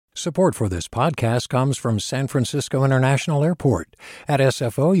Support for this podcast comes from San Francisco International Airport. At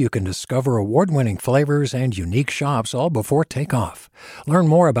SFO, you can discover award-winning flavors and unique shops all before takeoff. Learn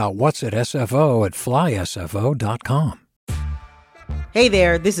more about what's at SFO at flysfo.com. Hey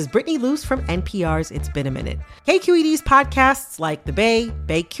there, this is Brittany Luce from NPR's It's Been a Minute. KQED's podcasts like The Bay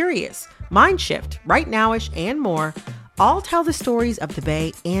Curious, Mindshift, Right Nowish, and more all tell the stories of the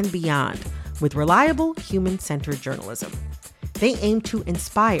Bay and beyond with reliable, human-centered journalism. They aim to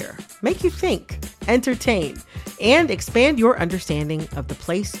inspire, make you think, entertain, and expand your understanding of the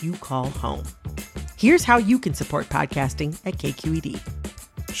place you call home. Here's how you can support podcasting at KQED.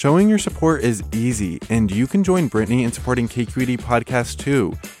 Showing your support is easy, and you can join Brittany in supporting KQED Podcast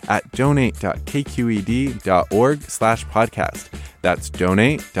too at donate.kqed.org/podcast. That's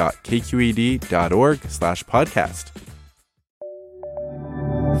donate.kqed.org/podcast.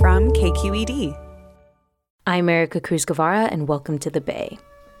 From KQED. I'm Erica Cruz Guevara, and welcome to The Bay.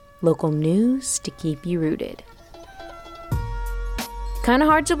 Local news to keep you rooted. Kind of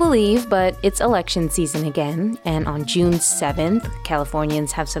hard to believe, but it's election season again, and on June 7th,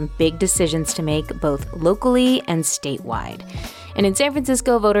 Californians have some big decisions to make both locally and statewide. And in San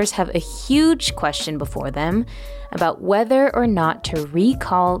Francisco, voters have a huge question before them about whether or not to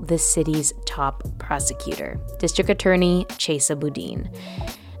recall the city's top prosecutor, District Attorney Chesa Boudin.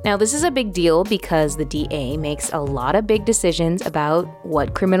 Now, this is a big deal because the DA makes a lot of big decisions about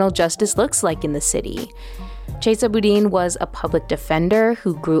what criminal justice looks like in the city. Chesa Boudin was a public defender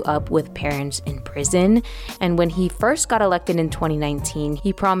who grew up with parents in prison, and when he first got elected in 2019,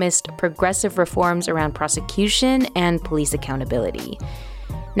 he promised progressive reforms around prosecution and police accountability.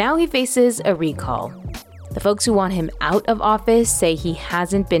 Now he faces a recall. The folks who want him out of office say he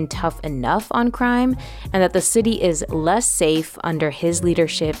hasn't been tough enough on crime and that the city is less safe under his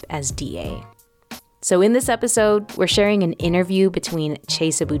leadership as DA. So in this episode, we're sharing an interview between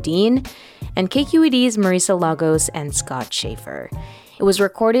Chesa Boudin and KQED's Marisa Lagos and Scott Schaefer. It was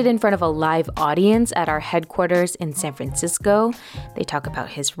recorded in front of a live audience at our headquarters in San Francisco. They talk about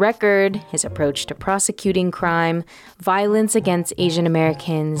his record, his approach to prosecuting crime, violence against Asian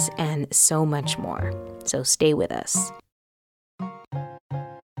Americans, and so much more. So stay with us.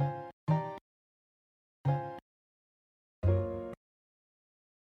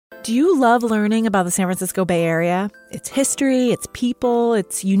 Do you love learning about the San Francisco Bay Area? Its history, its people,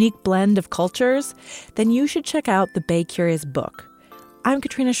 its unique blend of cultures? Then you should check out the Bay Curious book. I'm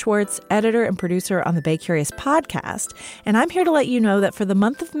Katrina Schwartz, editor and producer on the Bay Curious podcast, and I'm here to let you know that for the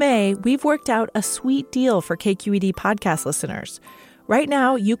month of May, we've worked out a sweet deal for KQED podcast listeners. Right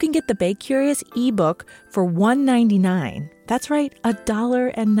now, you can get the Bay Curious ebook for $1.99. That's right,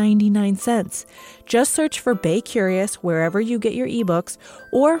 $1.99. Just search for Bay Curious wherever you get your ebooks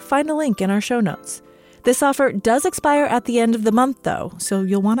or find a link in our show notes. This offer does expire at the end of the month, though, so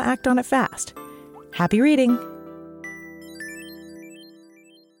you'll want to act on it fast. Happy reading.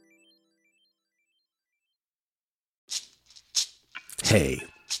 Hey,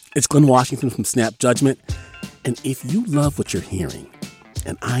 it's Glenn Washington from Snap Judgment, and if you love what you're hearing,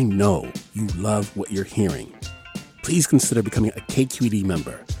 and I know you love what you're hearing, please consider becoming a KQED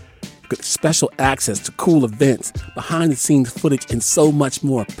member. You get special access to cool events, behind-the-scenes footage, and so much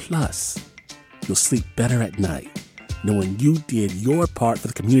more. Plus, you'll sleep better at night knowing you did your part for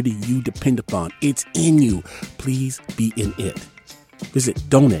the community you depend upon. It's in you. Please be in it. Visit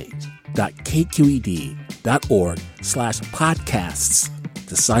donate.kqed.org/podcasts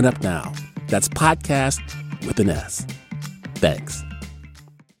to sign up now. That's podcast with an S. Thanks.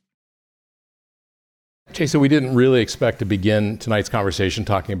 Chesa, we didn't really expect to begin tonight's conversation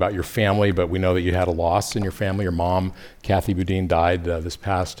talking about your family, but we know that you had a loss in your family. Your mom, Kathy Boudin, died this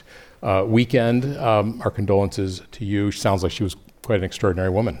past weekend. Our condolences to you. She sounds like she was quite an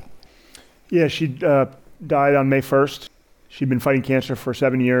extraordinary woman. Yeah, she died on May 1st. She'd been fighting cancer for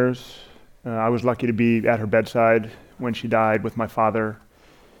 7 years. I was lucky to be at her bedside when she died with my father.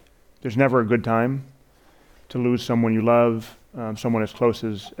 There's never a good time to lose someone you love, someone as close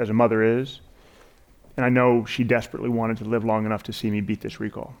as a mother is. And I know she desperately wanted to live long enough to see me beat this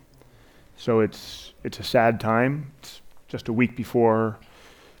recall. So it's a sad time. It's just a week before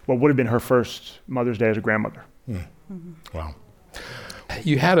what would have been her first Mother's Day as a grandmother. Mm-hmm. Wow.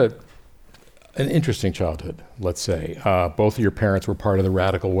 You had an interesting childhood, let's say. Both of your parents were part of the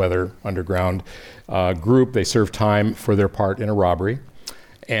Radical Weather Underground group. They served time for their part in a robbery.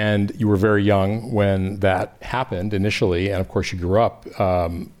 And you were very young when that happened initially. And of course, you grew up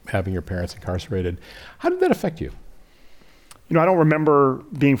having your parents incarcerated. How did that affect you? You know, I don't remember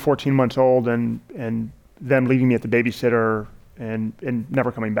being 14 months old and them leaving me at the babysitter and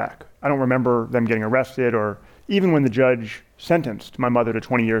never coming back. I don't remember them getting arrested or even when the judge sentenced my mother to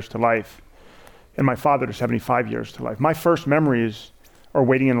 20 years to life and my father to 75 years to life. My first memories are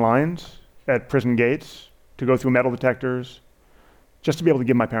waiting in lines at prison gates to go through metal detectors, just to be able to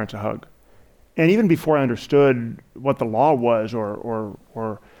give my parents a hug. And even before I understood what the law was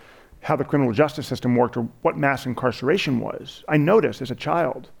or how the criminal justice system worked or what mass incarceration was, I noticed as a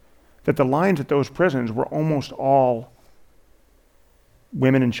child that the lines at those prisons were almost all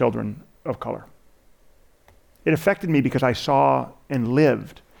women and children of color. It affected me because I saw and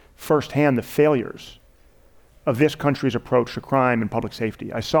lived firsthand the failures of this country's approach to crime and public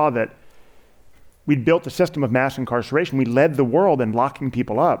safety. I saw that we'd built a system of mass incarceration. We led the world in locking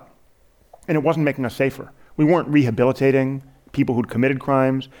people up, and it wasn't making us safer. We weren't rehabilitating people who'd committed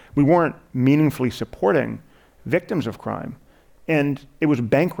crimes. We weren't meaningfully supporting victims of crime. And it was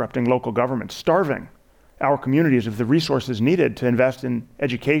bankrupting local governments, starving our communities of the resources needed to invest in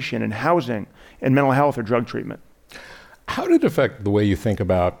education and housing and mental health or drug treatment. How did it affect the way you think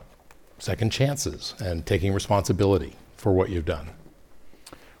about second chances and taking responsibility for what you've done?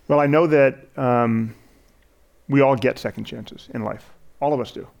 Well, I know that we all get second chances in life. All of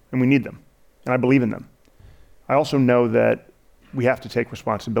us do, and we need them, and I believe in them. I also know that we have to take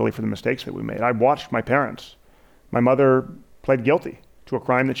responsibility for the mistakes that we made. I watched my parents. My mother pled guilty to a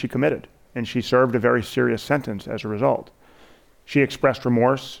crime that she committed, and she served a very serious sentence as a result. She expressed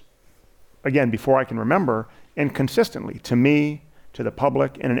remorse, again, before I can remember, and consistently to me, to the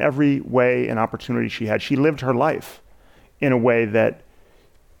public, and in every way and opportunity she had. She lived her life in a way that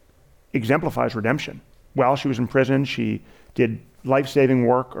exemplifies redemption. While she was in prison, she did life-saving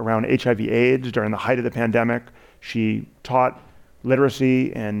work around HIV/AIDS during the height of the pandemic. She taught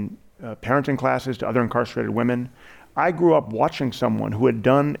literacy and parenting classes to other incarcerated women. I grew up watching someone who had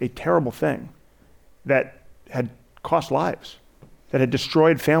done a terrible thing that had cost lives, that had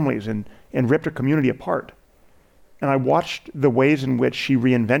destroyed families and ripped a community apart. And I watched the ways in which she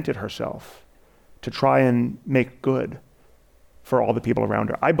reinvented herself to try and make good for all the people around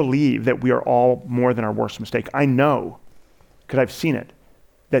her. I believe that we are all more than our worst mistake. I know, because I've seen it,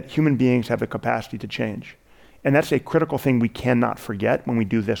 that human beings have the capacity to change. And that's a critical thing we cannot forget when we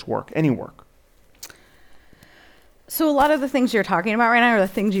do this work, any work. So a lot of the things you're talking about right now are the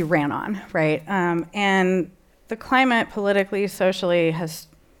things you ran on, right? And the climate politically, socially has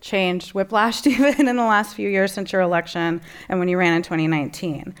changed, whiplashed even in the last few years since your election and when you ran in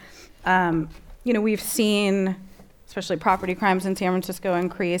 2019. We've seen, especially property crimes in San Francisco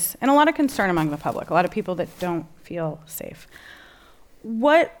increase, and a lot of concern among the public, a lot of people that don't feel safe.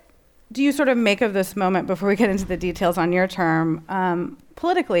 What do you sort of make of this moment before we get into the details on your term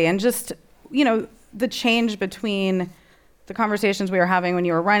politically, and just, the change between the conversations we were having when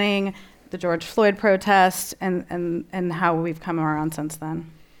you were running, the George Floyd protest, and how we've come around since then?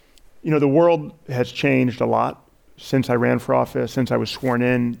 The world has changed a lot since I ran for office, since I was sworn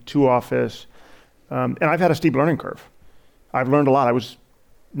in to office. And I've had a steep learning curve. I've learned a lot. I was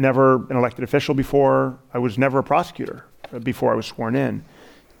never an elected official before. I was never a prosecutor before I was sworn in.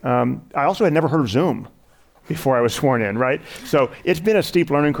 I also had never heard of Zoom before I was sworn in, right? So it's been a steep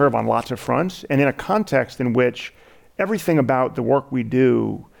learning curve on lots of fronts, and in a context in which everything about the work we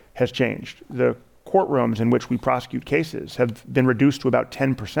do has changed. The courtrooms in which we prosecute cases have been reduced to about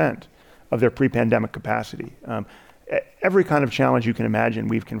 10% of their pre-pandemic capacity. Every kind of challenge you can imagine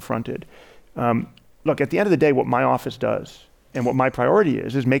we've confronted. Look, at the end of the day, what my office does and what my priority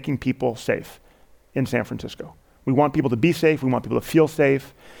is making people safe in San Francisco. We want people to be safe. We want people to feel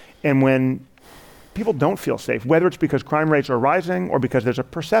safe. And when people don't feel safe, whether it's because crime rates are rising or because there's a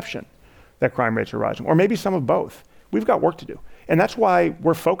perception that crime rates are rising, or maybe some of both, we've got work to do. And that's why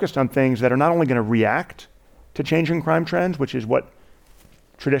we're focused on things that are not only going to react to changing crime trends, which is what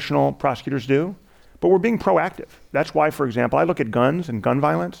traditional prosecutors do, but we're being proactive. That's why, for example, I look at guns and gun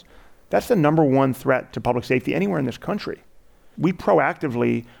violence. That's the number one threat to public safety anywhere in this country. We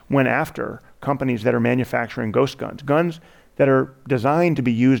proactively went after companies that are manufacturing ghost guns, guns that are designed to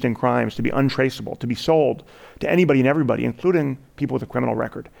be used in crimes, to be untraceable, to be sold to anybody and everybody, including people with a criminal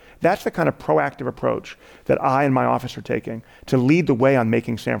record. That's the kind of proactive approach that I and my office are taking to lead the way on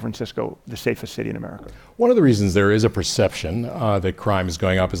making San Francisco the safest city in America. One of the reasons there is a perception that crime is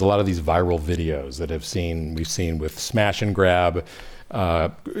going up is a lot of these viral videos that we've seen with smash and grab,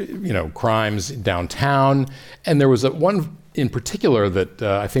 crimes downtown. And there was one in particular that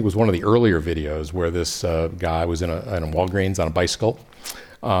I think was one of the earlier videos where this guy was in a Walgreens on a bicycle,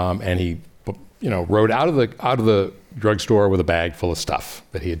 and he, rode out of the drugstore with a bag full of stuff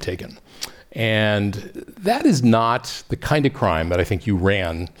that he had taken. And that is not the kind of crime that I think you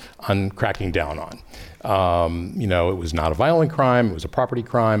ran on cracking down on. It was not a violent crime, it was a property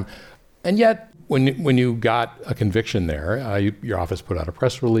crime. And yet, when you got a conviction there, your office put out a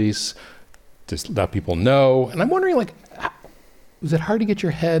press release to let people know. And I'm wondering, like, was it hard to get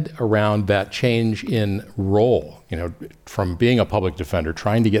your head around that change in role, from being a public defender,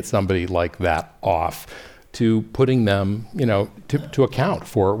 trying to get somebody like that off, to putting them, to account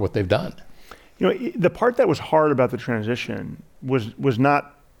for what they've done? The part that was hard about the transition was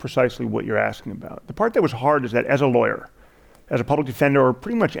not precisely what you're asking about. The part that was hard is that as a lawyer, as a public defender, or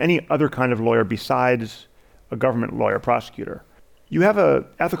pretty much any other kind of lawyer besides a government lawyer, prosecutor, you have an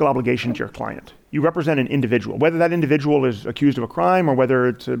ethical obligation to your client. You represent an individual, whether that individual is accused of a crime or whether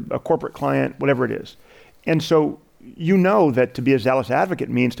it's a corporate client, whatever it is. And so you know that to be a zealous advocate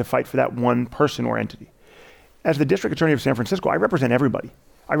means to fight for that one person or entity. As the district attorney of San Francisco, I represent everybody.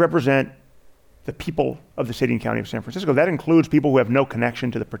 I represent the people of the city and county of San Francisco. That includes people who have no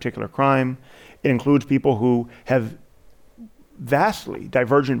connection to the particular crime. It includes people who have vastly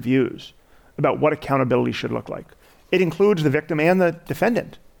divergent views about what accountability should look like. It includes the victim and the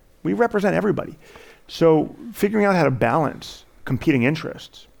defendant. We represent everybody. So figuring out how to balance competing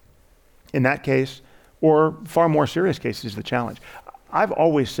interests in that case, or far more serious cases, is the challenge. I've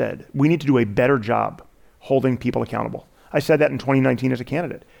always said we need to do a better job holding people accountable. I said that in 2019 as a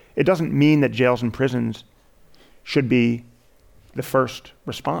candidate. It doesn't mean that jails and prisons should be the first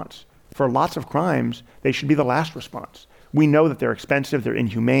response. For lots of crimes, they should be the last response. We know that they're expensive, they're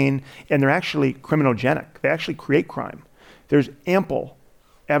inhumane, and they're actually criminogenic. They actually create crime. There's ample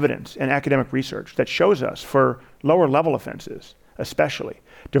evidence and academic research that shows us for lower level offenses, especially,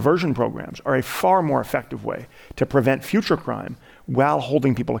 diversion programs are a far more effective way to prevent future crime while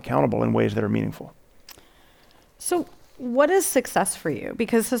holding people accountable in ways that are meaningful. So what is success for you?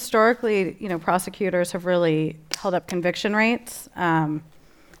 Because historically, prosecutors have really held up conviction rates. I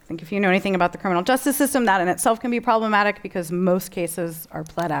think if you know anything about the criminal justice system, that in itself can be problematic because most cases are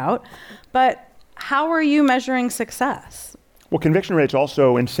pled out. But how are you measuring success? Well, conviction rates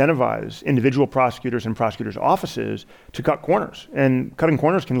also incentivize individual prosecutors and prosecutors' offices to cut corners. And cutting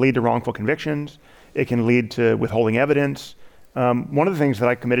corners can lead to wrongful convictions. It can lead to withholding evidence. One of the things that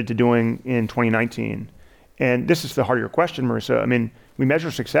I committed to doing in 2019, and this is the heart of your question, Marissa, we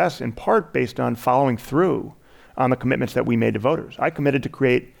measure success in part based on following through on the commitments that we made to voters. I committed to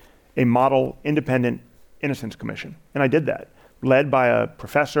create a model independent innocence commission, and I did that, led by a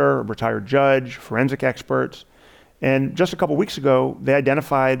professor, a retired judge, forensic experts. And just a couple weeks ago, they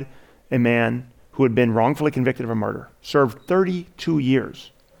identified a man who had been wrongfully convicted of a murder, served 32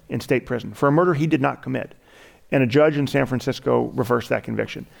 years in state prison for a murder he did not commit. And a judge in San Francisco reversed that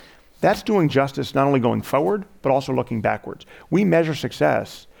conviction. That's doing justice not only going forward, but also looking backwards. We measure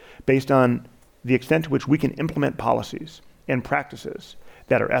success based on the extent to which we can implement policies and practices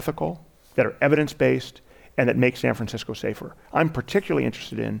that are ethical, that are evidence-based, and that make San Francisco safer. I'm particularly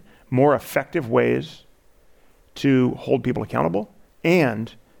interested in more effective ways to hold people accountable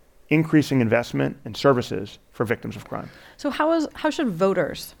and increasing investment in services for victims of crime. So how should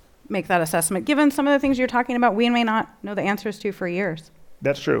voters make that assessment, given some of the things you're talking about we may not know the answers to for years?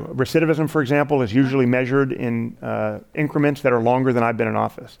 That's true. Recidivism, for example, is usually measured in increments that are longer than I've been in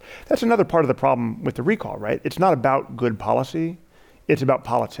office. That's another part of the problem with the recall, right? It's not about good policy. It's about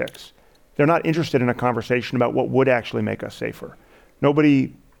politics. They're not interested in a conversation about what would actually make us safer.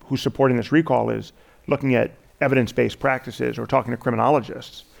 Nobody who's supporting this recall is looking at evidence-based practices or talking to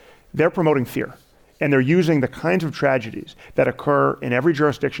criminologists. They're promoting fear, and they're using the kinds of tragedies that occur in every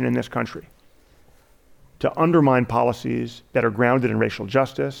jurisdiction in this country to undermine policies that are grounded in racial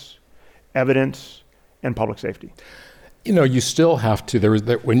justice, evidence, and public safety. You still have to,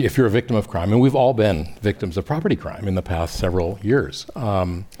 if you're a victim of crime, and we've all been victims of property crime in the past several years.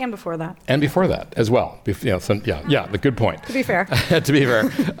 And before that. And before that as well. The good point. To be fair. To be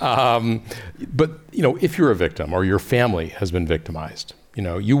fair. But if you're a victim or your family has been victimized,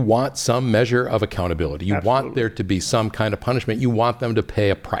 you want some measure of accountability. You Absolutely. want there to be some kind of punishment. You want them to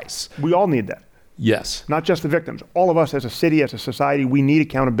pay a price. We all need that. Yes. Not just the victims. All of us as a city, as a society, we need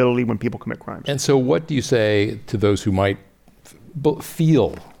accountability when people commit crimes. And so what do you say to those who might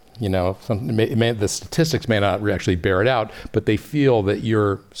feel, the statistics may not actually bear it out, but they feel that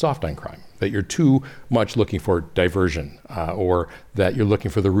you're soft on crime, that you're too much looking for diversion, or that you're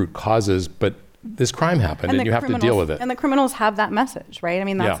looking for the root causes, but this crime happened and you have to deal with it. And the criminals have that message, right?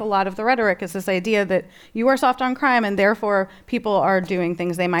 That's a lot of the rhetoric, is this idea that you are soft on crime and therefore people are doing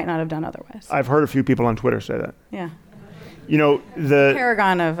things they might not have done otherwise. I've heard a few people on Twitter say that. Yeah. The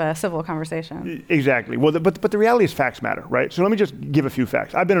paragon of civil conversation. Exactly. Well, but the reality is facts matter, right? So let me just give a few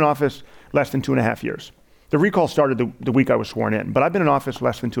facts. I've been in office less than 2.5 years. The recall started the week I was sworn in, but I've been in office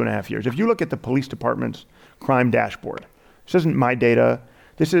less than 2.5 years. If you look at the police department's crime dashboard, this isn't my data.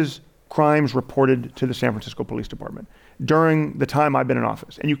 This is crimes reported to the San Francisco Police Department during the time I've been in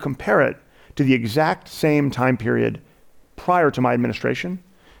office, and you compare it to the exact same time period prior to my administration,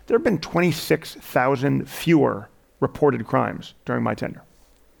 there have been 26,000 fewer reported crimes during my tenure.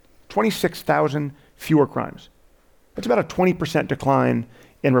 26,000 fewer crimes. That's about a 20% decline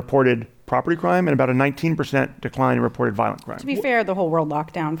in reported property crime and about a 19% decline in reported violent crime. To be fair, the whole world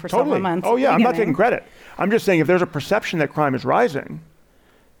locked down for Totally. several months. Oh yeah, I'm not taking credit. I'm just saying if there's a perception that crime is rising,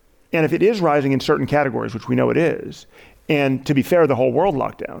 and if it is rising in certain categories, which we know it is, and to be fair, the whole world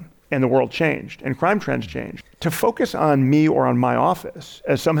locked down and the world changed and crime trends changed, to focus on me or on my office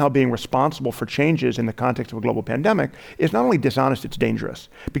as somehow being responsible for changes in the context of a global pandemic is not only dishonest, it's dangerous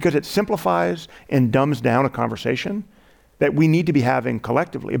because it simplifies and dumbs down a conversation that we need to be having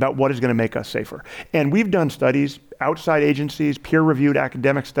collectively about what is going to make us safer. And we've done studies, outside agencies, peer-reviewed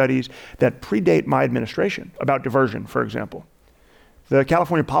academic studies that predate my administration about diversion, for example. The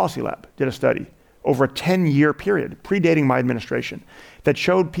California Policy Lab did a study over a 10-year period, predating my administration, that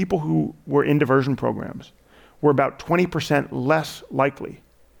showed people who were in diversion programs were about 20% less likely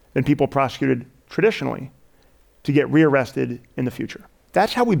than people prosecuted traditionally to get rearrested in the future.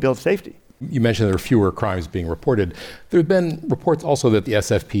 That's how we build safety. You mentioned there are fewer crimes being reported. There have been reports also that the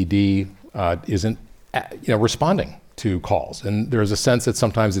SFPD isn't responding to calls. And there's a sense that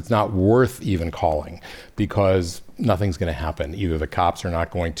sometimes it's not worth even calling because nothing's going to happen. Either the cops are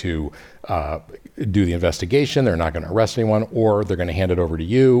not going to do the investigation, they're not going to arrest anyone, or they're going to hand it over to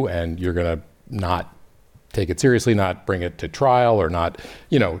you and you're going to not take it seriously, not bring it to trial, or not,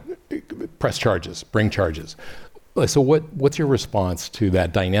 press charges, bring charges. So what's your response to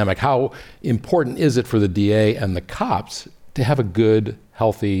that dynamic? How important is it for the DA and the cops to have a good,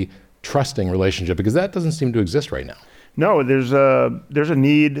 healthy, trusting relationship? Because that doesn't seem to exist right now. No, there's a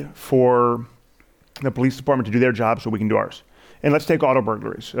need for the police department to do their job so we can do ours. And let's take auto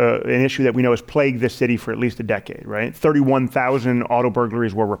burglaries, an issue that we know has plagued this city for at least a decade, right? 31,000 auto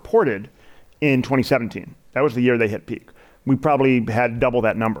burglaries were reported in 2017. That was the year they hit peak. We probably had double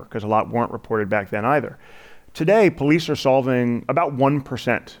that number because a lot weren't reported back then either. Today, police are solving about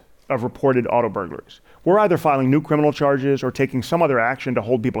 1% of reported auto burglaries. We're either filing new criminal charges or taking some other action to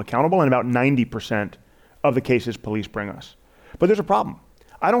hold people accountable in about 90% of the cases police bring us. But there's a problem.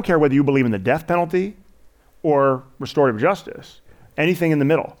 I don't care whether you believe in the death penalty or restorative justice, anything in the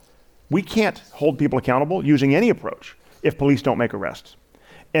middle. We can't hold people accountable using any approach if police don't make arrests.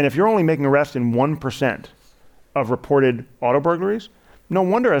 And if you're only making arrests in 1% of reported auto burglaries, no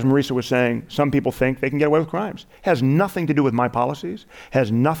wonder, as Marisa was saying, some people think they can get away with crimes. Has nothing to do with my policies,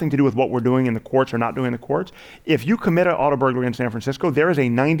 has nothing to do with what we're doing in the courts or not doing in the courts. If you commit an auto burglary in San Francisco, there is a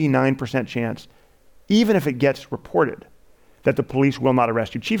 99% chance, even if it gets reported, that the police will not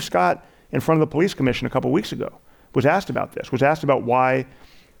arrest you. Chief Scott, in front of the police commission a couple weeks ago, was asked about this, was asked about why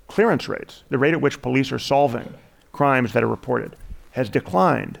clearance rates, the rate at which police are solving crimes that are reported, has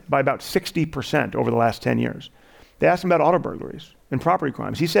declined by about 60% over the last 10 years. They asked him about auto burglaries and property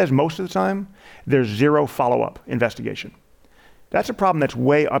crimes. He says most of the time, there's zero follow-up investigation. That's a problem that's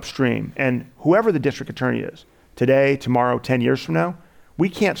way upstream. And whoever the district attorney is, today, tomorrow, 10 years from now, we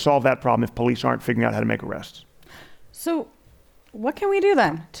can't solve that problem if police aren't figuring out how to make arrests. So what can we do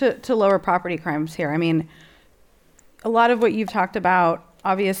then to lower property crimes here? I mean, a lot of what you've talked about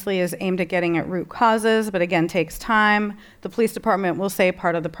obviously is aimed at getting at root causes, but again, takes time. The police department will say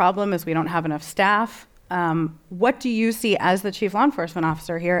part of the problem is we don't have enough staff. What do you see as the chief law enforcement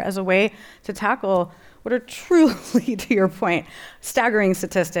officer here as a way to tackle what are truly, to your point, staggering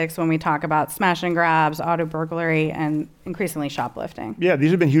statistics when we talk about smash and grabs, auto burglary, and increasingly shoplifting? Yeah,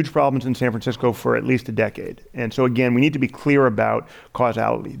 these have been huge problems in San Francisco for at least a decade. And so again, we need to be clear about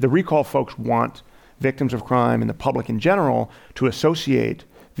causality. The recall folks want victims of crime and the public in general to associate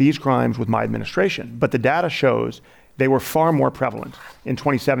these crimes with my administration. But the data shows they were far more prevalent in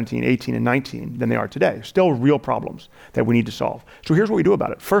 2017, 18, and 19 than they are today. Still real problems that we need to solve. So here's what we do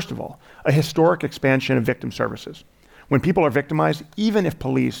about it. First of all, a historic expansion of victim services. When people are victimized, even if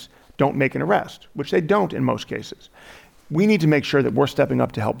police don't make an arrest, which they don't in most cases, we need to make sure that we're stepping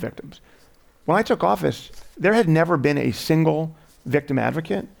up to help victims. When I took office, there had never been a single victim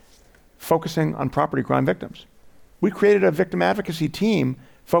advocate focusing on property crime victims. We created a victim advocacy team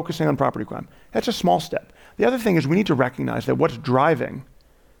focusing on property crime. That's a small step. The other thing is we need to recognize that what's driving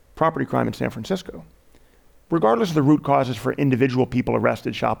property crime in San Francisco, regardless of the root causes for individual people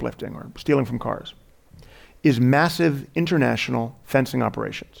arrested shoplifting or stealing from cars, is massive international fencing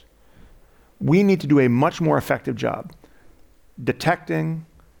operations. We need to do a much more effective job detecting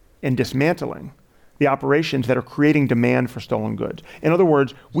and dismantling the operations that are creating demand for stolen goods. In other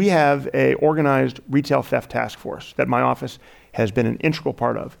words, we have an organized retail theft task force that my office has been an integral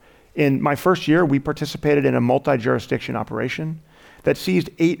part of. In my first year, we participated in a multi-jurisdiction operation that seized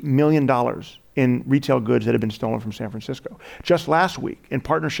 $8 million in retail goods that had been stolen from San Francisco. Just last week, in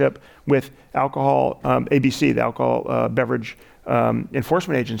partnership with ABC, the Alcohol Beverage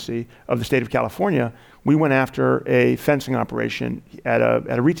Enforcement Agency of the state of California, we went after a fencing operation at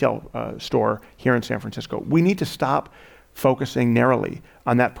a retail store here in San Francisco. We need to stop focusing narrowly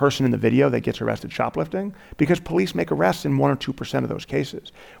on that person in the video that gets arrested shoplifting, because police make arrests in 1 or 2% of those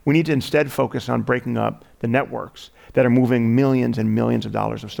cases. We need to instead focus on breaking up the networks that are moving millions and millions of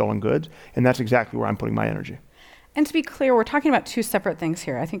dollars of stolen goods, and that's exactly where I'm putting my energy. And to be clear, we're talking about two separate things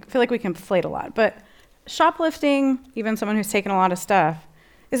here. I feel like we conflate a lot, but shoplifting, even someone who's taken a lot of stuff,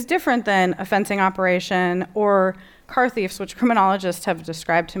 is different than a fencing operation or car thieves, which criminologists have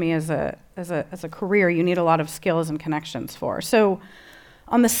described to me as a career you need a lot of skills and connections for. So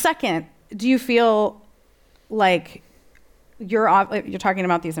on the second, do you feel like you're talking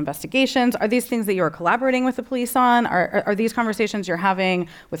about these investigations? Are these things that you're collaborating with the police on? Are these conversations you're having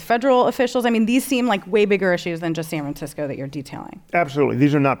with federal officials? I mean, these seem like way bigger issues than just San Francisco that you're detailing. Absolutely.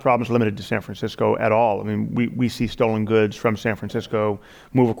 These are not problems limited to San Francisco at all. I mean, we see stolen goods from San Francisco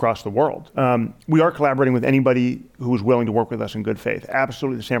move across the world. We are collaborating with anybody who is willing to work with us in good faith.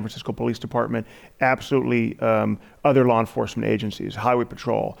 Absolutely the San Francisco Police Department, absolutely other law enforcement agencies, Highway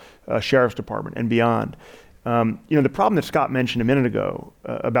Patrol, Sheriff's Department, and beyond. The problem that Scott mentioned a minute ago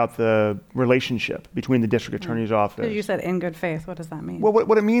about the relationship between the district attorney's office. You said in good faith. What does that mean? Well,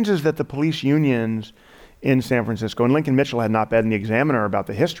 what it means is that the police unions in San Francisco, and Lincoln Mitchell had an op-ed in the Examiner about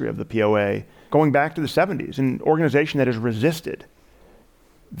the history of the POA going back to the 70s, an organization that has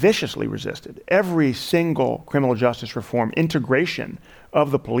viciously resisted every single criminal justice reform, integration of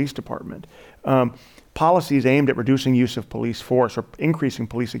the police department, policies aimed at reducing use of police force or increasing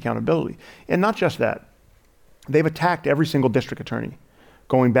police accountability. And not just that. They've attacked every single district attorney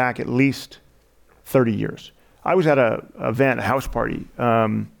going back at least 30 years. I was at a house party,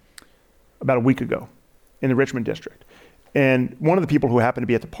 about a week ago in the Richmond district. And one of the people who happened to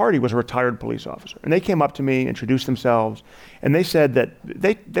be at the party was a retired police officer. And they came up to me, introduced themselves, and they said that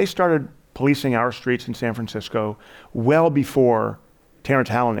they started policing our streets in San Francisco well before Terrence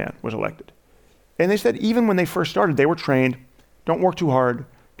Hallinan was elected. And they said even when they first started, they were trained, don't work too hard,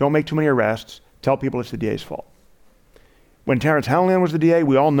 don't make too many arrests, tell people it's the DA's fault. When Terrence Hallinan was the DA,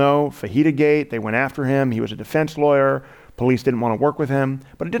 we all know Fajita Gate, they went after him. He was a defense lawyer. Police didn't want to work with him,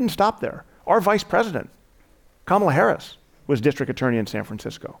 but it didn't stop there. Our vice president, Kamala Harris, was district attorney in San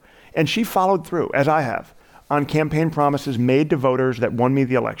Francisco. And she followed through, as I have, on campaign promises made to voters that won me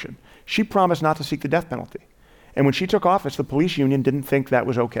the election. She promised not to seek the death penalty. And when she took office, the police union didn't think that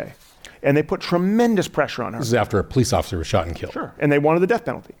was okay. And they put tremendous pressure on her. This is after a police officer was shot and killed. Sure, and they wanted the death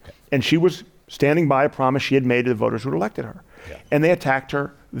penalty. Okay. And she was standing by a promise she had made to the voters who had elected her. Yeah. And they attacked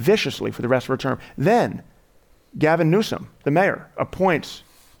her viciously for the rest of her term. Then Gavin Newsom, the mayor, appoints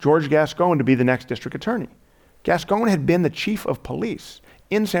George Gascon to be the next district attorney. Gascon had been the chief of police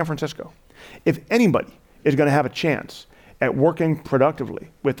in San Francisco. If anybody is going to have a chance at working productively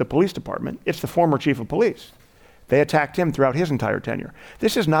with the police department, it's the former chief of police. They attacked him throughout his entire tenure.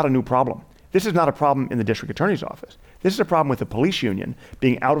 This is not a new problem. This is not a problem in the district attorney's office. This is a problem with the police union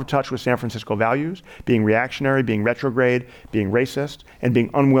being out of touch with San Francisco values, being reactionary, being retrograde, being racist, and being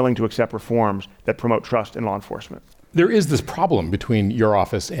unwilling to accept reforms that promote trust in law enforcement. There is this problem between your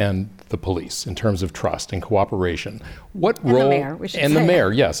office and the police in terms of trust and cooperation. What role? And the mayor, we should say. And the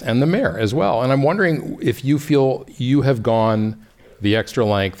mayor, yes, and the mayor as well. And I'm wondering if you feel you have gone the extra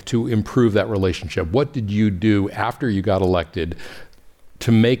length to improve that relationship. What did you do after you got elected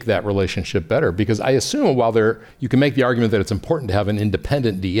to make that relationship better? Because I assume while you can make the argument that it's important to have an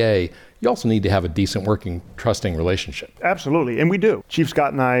independent DA, you also need to have a decent working, trusting relationship. Absolutely, and we do. Chief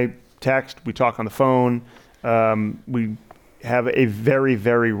Scott and I text, we talk on the phone, we have a very,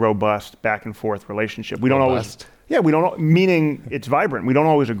 very robust back and forth relationship. We don't always, meaning it's vibrant. We don't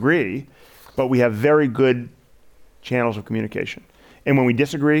always agree, but we have very good channels of communication. And when we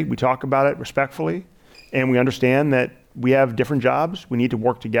disagree, we talk about it respectfully, and we understand that we have different jobs. We need to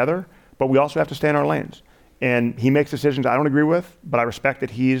work together, but we also have to stay in our lanes. And he makes decisions I don't agree with, but I respect that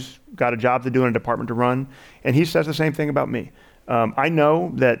he's got a job to do and a department to run. And he says the same thing about me. I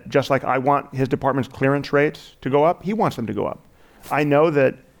know that just like I want his department's clearance rates to go up, he wants them to go up. I know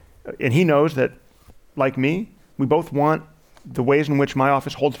that, and he knows that, like me, we both want the ways in which my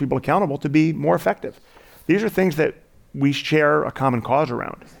office holds people accountable to be more effective. These are things that we share a common cause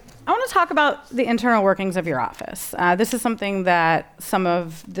around. I want to talk about the internal workings of your office. This is something that some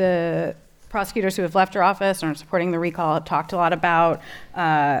of the prosecutors who have left your office or are supporting the recall have talked a lot about.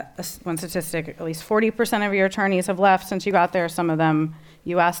 One statistic, at least 40% of your attorneys have left since you got there. Some of them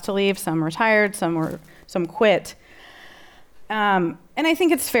you asked to leave, some retired, some quit. And I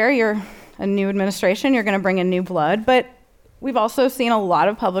think it's fair, you're a new administration, you're going to bring in new blood, but we've also seen a lot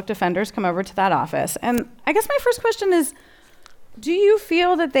of public defenders come over to that office. And I guess my first question is, do you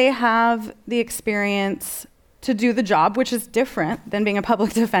feel that they have the experience to do the job, which is different than being a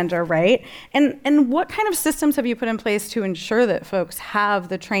public defender, right? And what kind of systems have you put in place to ensure that folks have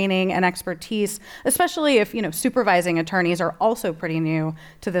the training and expertise, especially if, supervising attorneys are also pretty new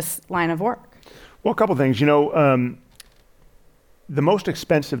to this line of work? Well, a couple things. The most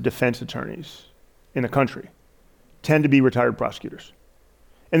expensive defense attorneys in the country tend to be retired prosecutors.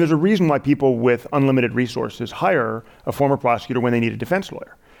 And there's a reason why people with unlimited resources hire a former prosecutor when they need a defense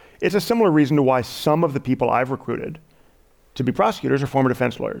lawyer. It's a similar reason to why some of the people I've recruited to be prosecutors are former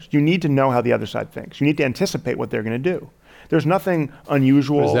defense lawyers. You need to know how the other side thinks. You need to anticipate what they're going to do. There's nothing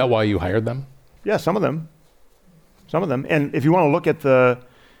unusual. Is that why you hired them? Yeah, some of them. And if you want to look at the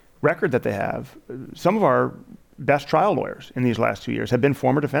record that they have, some of our best trial lawyers in these last 2 years have been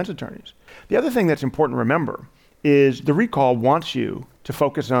former defense attorneys. The other thing that's important to remember is the recall wants you to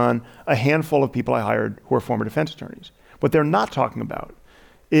focus on a handful of people I hired who are former defense attorneys. What they're not talking about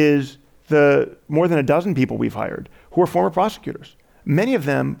is the more than a dozen people we've hired who are former prosecutors. Many of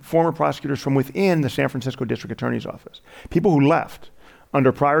them former prosecutors from within the San Francisco District Attorney's Office. People who left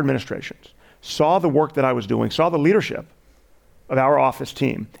under prior administrations, saw the work that I was doing, saw the leadership of our office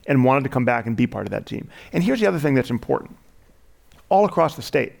team, and wanted to come back and be part of that team. And here's the other thing that's important. All across the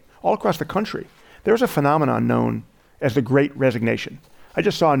state, all across the country, there's a phenomenon known as the Great Resignation. I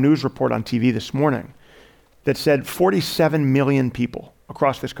just saw a news report on TV this morning that said 47 million people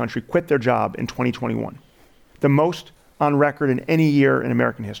across this country quit their job in 2021, the most on record in any year in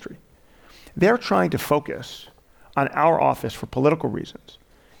American history. They're trying to focus on our office for political reasons.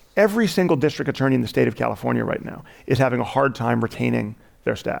 Every single district attorney in the state of California right now is having a hard time retaining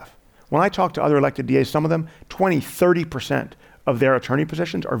their staff. When I talk to other elected DAs, some of them, 20, 30% of their attorney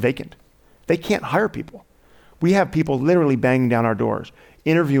positions are vacant. They can't hire people. We have people literally banging down our doors,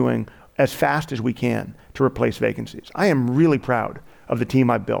 interviewing as fast as we can to replace vacancies. I am really proud of the team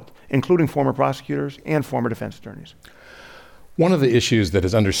I've built, including former prosecutors and former defense attorneys. One of the issues that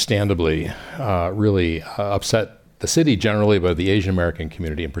has understandably really upset the city generally, but the Asian American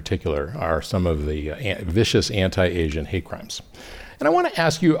community in particular, are some of the vicious anti-Asian hate crimes. And I want to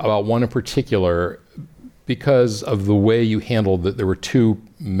ask you about one in particular because of the way you handled that. There were two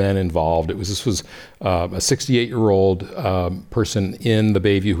men involved. This was a 68-year-old person in the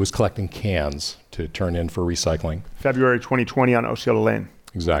Bayview who was collecting cans to turn in for recycling. February 2020 on Osceola Lane.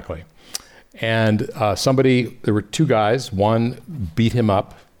 Exactly. And there were two guys. One beat him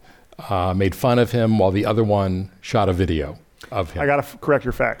up, made fun of him, while the other one shot a video of him. I got to correct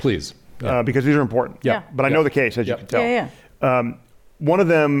your facts. Please. Because these are important. Yeah. But I know the case, as you can tell. One of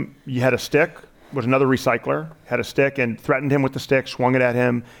them, you had a stick, was another recycler, had a stick and threatened him with the stick, swung it at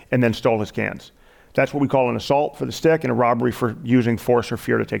him, and then stole his cans. That's what we call an assault for the stick and a robbery for using force or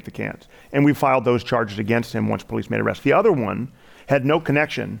fear to take the cans. And we filed those charges against him once police made arrests. The other one had no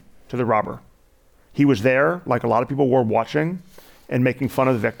connection to the robber. He was there, like a lot of people were, watching and making fun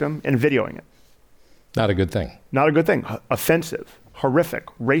of the victim and videoing it. Not a good thing. Not a good thing. Offensive, horrific,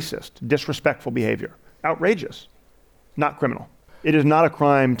 racist, disrespectful behavior. Outrageous. Not criminal. It is not a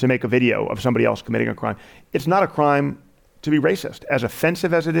crime to make a video of somebody else committing a crime. It's not a crime to be racist. As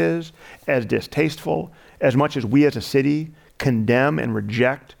offensive as it is, as distasteful, as much as we as a city condemn and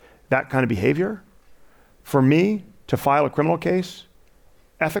reject that kind of behavior, for me to file a criminal case,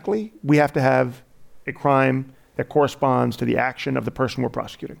 ethically, we have to have a crime that corresponds to the action of the person we're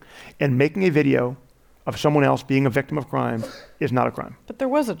prosecuting. And making a video of someone else being a victim of crime is not a crime. But there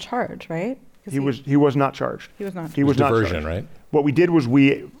was a charge, right? He was not charged. He was not. He was not diversion, charged. Right? What we did was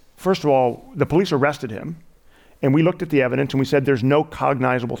first of all, the police arrested him, and we looked at the evidence and we said there's no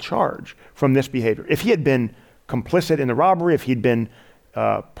cognizable charge from this behavior. If he had been complicit in the robbery, if he'd been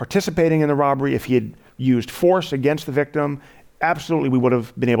participating in the robbery, if he had used force against the victim, absolutely we would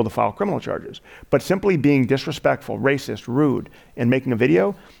have been able to file criminal charges. But simply being disrespectful, racist, rude, and making a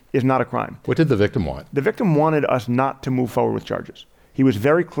video is not a crime. What did the victim want? The victim wanted us not to move forward with charges. He was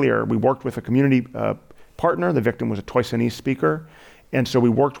very clear. We worked with a community partner. The victim was a Toisanese speaker. And so we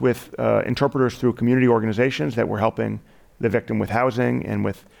worked with interpreters through community organizations that were helping the victim with housing and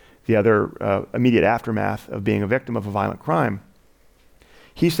with the other immediate aftermath of being a victim of a violent crime.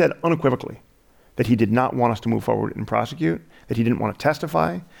 He said unequivocally that he did not want us to move forward and prosecute, that he didn't want to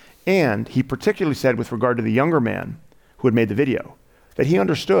testify. And he particularly said, with regard to the younger man who had made the video, that he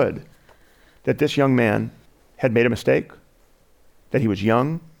understood that this young man had made a mistake, that he was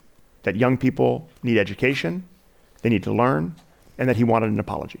young, that young people need education, they need to learn, and that he wanted an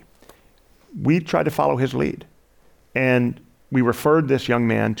apology. We tried to follow his lead, and we referred this young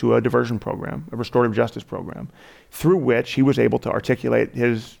man to a diversion program, a restorative justice program, through which he was able to articulate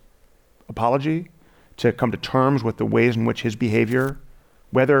his apology, to come to terms with the ways in which his behavior,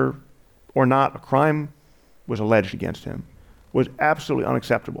 whether or not a crime was alleged against him, was absolutely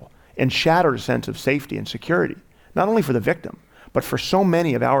unacceptable and shattered a sense of safety and security, not only for the victim, but for so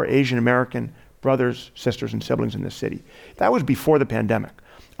many of our Asian American brothers, sisters, and siblings in this city. That was before the pandemic.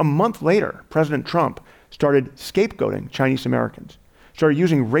 A month later, President Trump started scapegoating Chinese Americans, started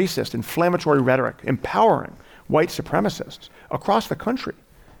using racist, inflammatory rhetoric, empowering white supremacists across the country.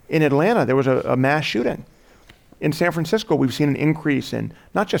 In Atlanta, there was a mass shooting. In San Francisco, we've seen an increase in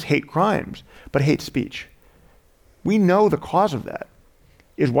not just hate crimes, but hate speech. We know the cause of that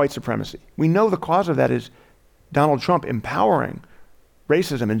is white supremacy. We know the cause of that is Donald Trump empowering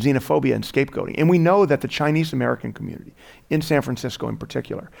racism and xenophobia and scapegoating. And we know that the Chinese American community, in San Francisco in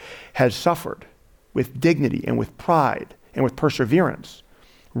particular, has suffered with dignity and with pride and with perseverance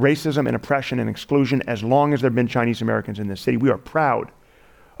racism and oppression and exclusion as long as there have been Chinese Americans in this city. We are proud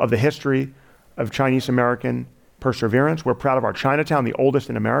of the history of Chinese American perseverance. We're proud of our Chinatown, the oldest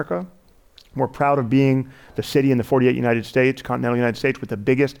in America. We're proud of being the city in the 48 United States, continental United States, with the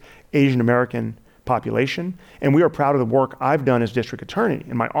biggest Asian American population. And we are proud of the work I've done as district attorney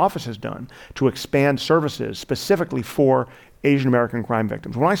and my office has done to expand services specifically for Asian American crime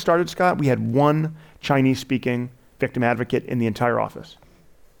victims. When I started, Scott, we had one Chinese-speaking victim advocate in the entire office.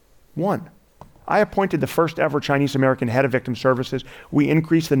 One. I appointed the first ever Chinese American head of victim services. We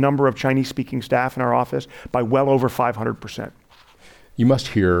increased the number of Chinese-speaking staff in our office by well over 500%. You must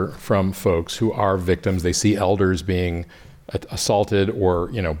hear from folks who are victims. They see elders being assaulted or,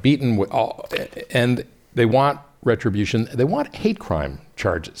 beaten, and they want retribution. They want hate crime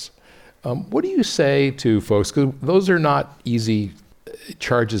charges. What do you say to folks? Because those are not easy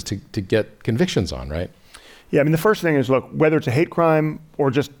charges to get convictions on, right? Yeah, the first thing is, look, whether it's a hate crime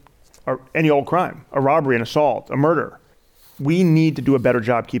or just any old crime, a robbery, an assault, a murder, we need to do a better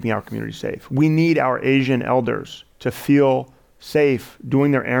job keeping our community safe. We need our Asian elders to feel safe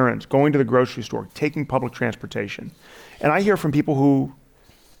doing their errands, going to the grocery store, taking public transportation. And I hear from people who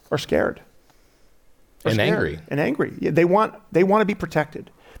are scared. Angry. And angry. Yeah, they want to be protected.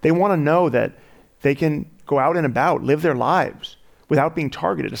 They want to know that they can go out and about, live their lives without being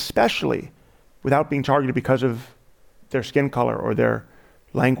targeted, especially without being targeted because of their skin color or their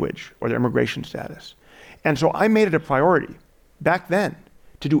language or their immigration status. And so I made it a priority back then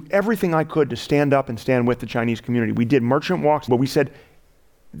to do everything I could to stand up and stand with the Chinese community. We did merchant walks, but we said,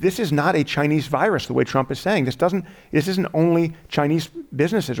 this is not a Chinese virus, the way Trump is saying. This isn't only Chinese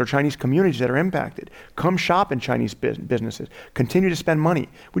businesses or Chinese communities that are impacted. Come shop in Chinese businesses. Continue to spend money.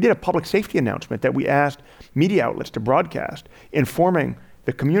 We did a public safety announcement that we asked media outlets to broadcast, informing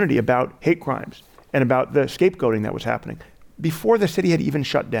the community about hate crimes and about the scapegoating that was happening before the city had even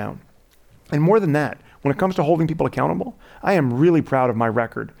shut down. And more than that, when it comes to holding people accountable, I am really proud of my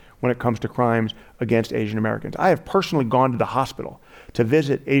record when it comes to crimes against Asian Americans. I have personally gone to the hospital to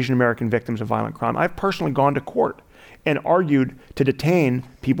visit Asian American victims of violent crime. I've personally gone to court and argued to detain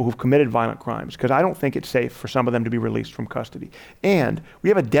people who've committed violent crimes because I don't think it's safe for some of them to be released from custody. And we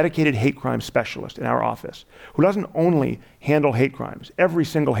have a dedicated hate crime specialist in our office who doesn't only handle hate crimes, every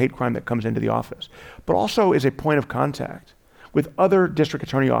single hate crime that comes into the office, but also is a point of contact with other district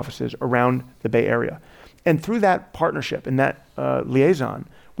attorney offices around the Bay Area. And through that partnership and that liaison,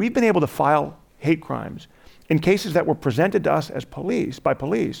 we've been able to file hate crimes in cases that were presented to us as by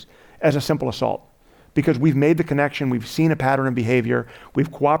police as a simple assault. Because we've made the connection, we've seen a pattern of behavior,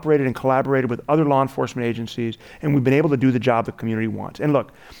 we've cooperated and collaborated with other law enforcement agencies, and we've been able to do the job the community wants. And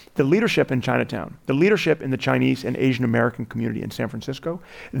look, the leadership in Chinatown, the leadership in the Chinese and Asian American community in San Francisco,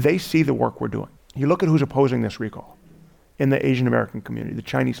 they see the work we're doing. You look at who's opposing this recall in the Asian American community, the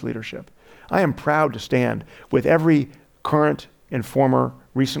Chinese leadership. I am proud to stand with every current and former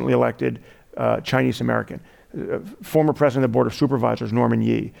recently elected Chinese American. Former President of the Board of Supervisors, Norman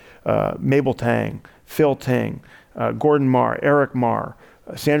Yee, Mabel Tang, Phil Ting, Gordon Marr, Eric Marr,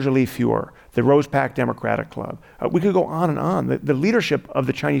 Sandra Lee Fuhr, the Rose Pack Democratic Club. We could go on and on. The leadership of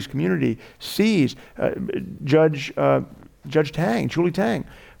the Chinese community sees Judge Tang, Julie Tang,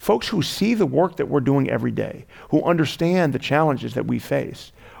 folks who see the work that we're doing every day, who understand the challenges that we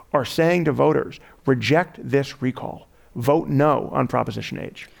face, are saying to voters, reject this recall. Vote no on Proposition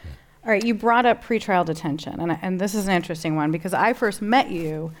H. All right, you brought up pretrial detention, and this is an interesting one because I first met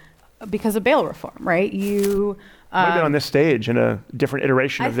you because of bail reform, right? You might have been on this stage in a different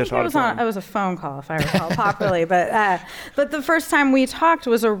iteration of this auditorium. It was a phone call, if I recall properly, but the first time we talked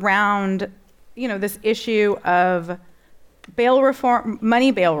was around, this issue of bail reform,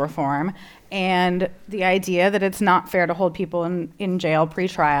 money bail reform, and the idea that it's not fair to hold people in jail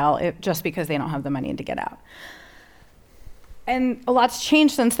pre-trial just because they don't have the money to get out. And a lot's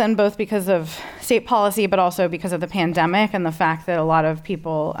changed since then, both because of state policy, but also because of the pandemic and the fact that a lot of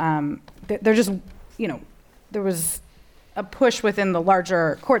people, they're just, there was a push within the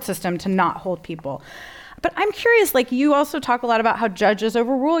larger court system to not hold people. But I'm curious, you also talk a lot about how judges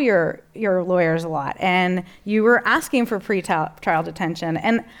overrule your lawyers a lot, and you were asking for pre-trial detention.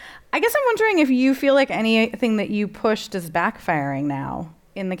 And I guess I'm wondering if you feel like anything that you pushed is backfiring now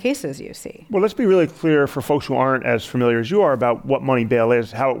in the cases you see. Well, let's be really clear for folks who aren't as familiar as you are about what money bail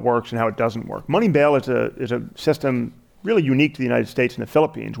is, how it works, and how it doesn't work. Money bail is a system really unique to the United States and the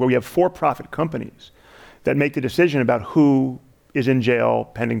Philippines, where we have for-profit companies that make the decision about who is in jail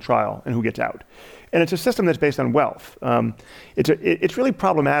pending trial and who gets out. And it's a system that's based on wealth. It's really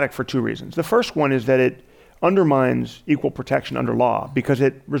problematic for two reasons. The first one is that it undermines equal protection under law because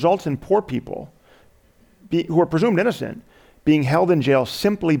it results in poor people who are presumed innocent being held in jail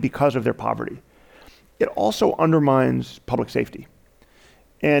simply because of their poverty. It also undermines public safety.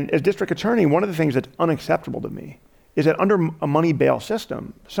 And as district attorney, one of the things that's unacceptable to me is that under a money bail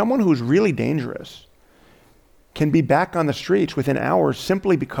system, someone who's really dangerous can be back on the streets within hours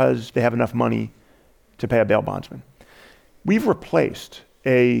simply because they have enough money to pay a bail bondsman. We've replaced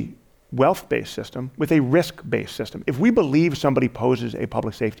a wealth-based system with a risk-based system. If we believe somebody poses a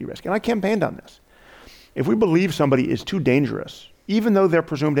public safety risk, and I campaigned on this, if we believe somebody is too dangerous, even though they're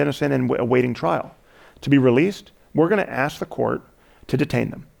presumed innocent and awaiting trial, to be released, we're going to ask the court to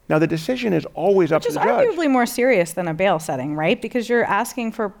detain them. Now, the decision is always up to the judge. Which is arguably more serious than a bail setting, right? Because you're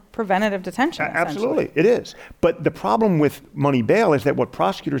asking for preventative detention. Absolutely, it is. But the problem with money bail is that what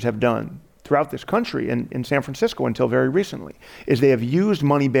prosecutors have done throughout this country and in San Francisco until very recently is they have used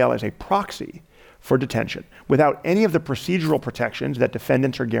money bail as a proxy for detention without any of the procedural protections that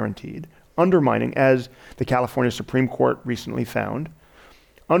defendants are guaranteed, undermining, as the California Supreme Court recently found,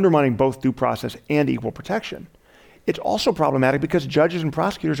 undermining both due process and equal protection. It's also problematic because judges and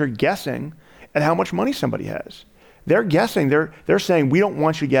prosecutors are guessing at how much money somebody has. They're guessing, they're saying, we don't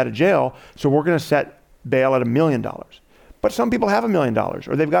want you to get out of jail, so we're going to set bail at $1 million. But some people have $1 million,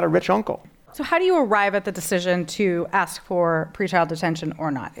 or they've got a rich uncle. So how do you arrive at the decision to ask for pretrial detention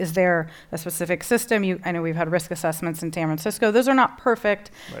or not? Is there a specific system? I know we've had risk assessments in San Francisco. Those are not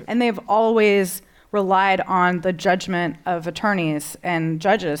perfect, right. And they've always relied on the judgment of attorneys and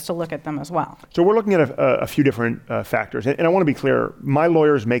judges to look at them as well. So we're looking at a few different factors. And I want to be clear, my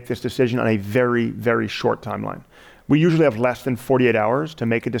lawyers make this decision on a very, very short timeline. We usually have less than 48 hours to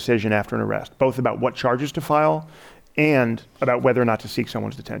make a decision after an arrest, both about what charges to file and about whether or not to seek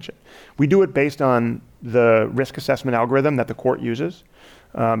someone's detention. We do it based on the risk assessment algorithm that the court uses.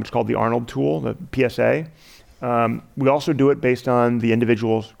 It's called the Arnold tool, the PSA. We also do it based on the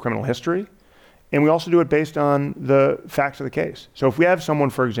individual's criminal history. And we also do it based on the facts of the case. So if we have someone,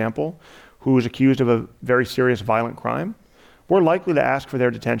 for example, who is accused of a very serious violent crime, we're likely to ask for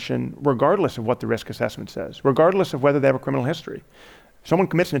their detention regardless of what the risk assessment says, regardless of whether they have a criminal history. If someone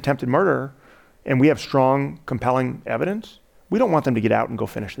commits an attempted murder and we have strong, compelling evidence, we don't want them to get out and go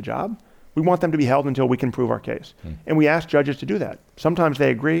finish the job. We want them to be held until we can prove our case. And we ask judges to do that. Sometimes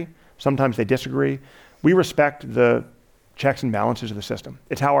they agree, sometimes they disagree. We respect the checks and balances of the system.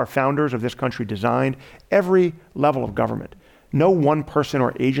 It's how our founders of this country designed every level of government. No one person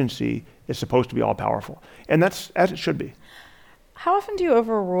or agency is supposed to be all powerful. And that's as it should be. How often do you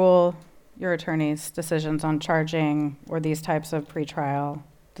overrule your attorney's decisions on charging or these types of pretrial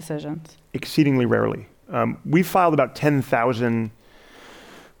decisions? Exceedingly rarely. We've filed about 10,000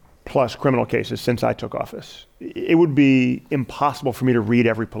 plus criminal cases since I took office. It would be impossible for me to read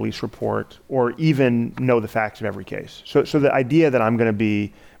every police report or even know the facts of every case. So the idea that I'm going to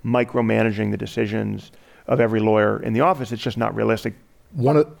be micromanaging the decisions of every lawyer in the office, it's just not realistic.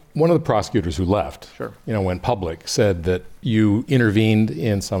 One of the prosecutors who left, sure, went public, said that you intervened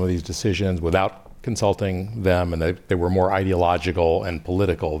in some of these decisions without consulting them, and they were more ideological and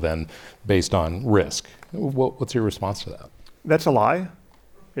political than based on risk. What's your response to that? That's a lie.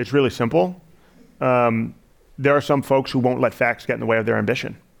 It's really simple. There are some folks who won't let facts get in the way of their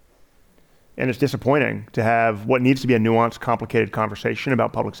ambition. And it's disappointing to have what needs to be a nuanced, complicated conversation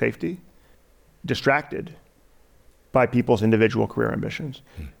about public safety distracted by people's individual career ambitions.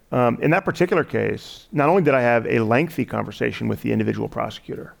 In that particular case, not only did I have a lengthy conversation with the individual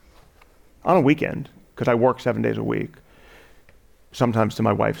prosecutor on a weekend, because I work 7 days a week, sometimes to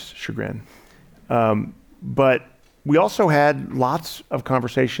my wife's chagrin, but we also had lots of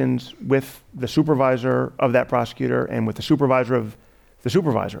conversations with the supervisor of that prosecutor and with the supervisor of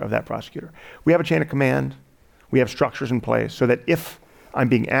that prosecutor. We have a chain of command. We have structures in place so that if I'm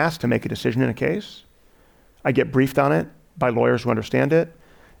being asked to make a decision in a case, I get briefed on it by lawyers who understand it.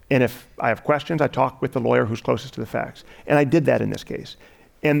 And if I have questions, I talk with the lawyer who's closest to the facts. And I did that in this case.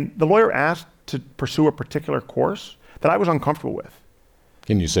 And the lawyer asked to pursue a particular course that I was uncomfortable with.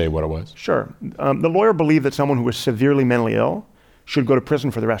 Can you say what it was? Sure. The lawyer believed that someone who was severely mentally ill should go to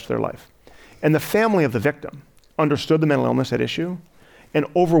prison for the rest of their life. And the family of the victim understood the mental illness at issue and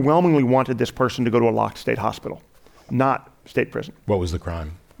overwhelmingly wanted this person to go to a locked state hospital, not state prison. What was the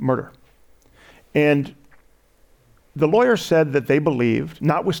crime? Murder. And the lawyer said that they believed,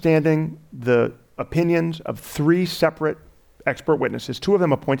 notwithstanding the opinions of 3 separate expert witnesses, 2 of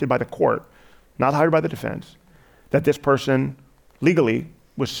them appointed by the court, not hired by the defense, that this person legally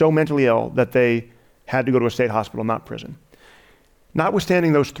was so mentally ill that they had to go to a state hospital, not prison.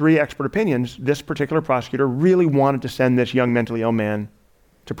 Notwithstanding those 3 expert opinions, this particular prosecutor really wanted to send this young mentally ill man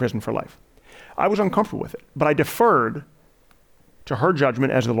to prison for life. I was uncomfortable with it, but I deferred to her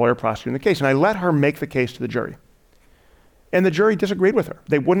judgment as the lawyer prosecuting the case, and I let her make the case to the jury. And the jury disagreed with her.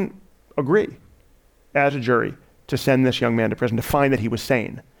 They wouldn't agree as a jury to send this young man to prison, to find that he was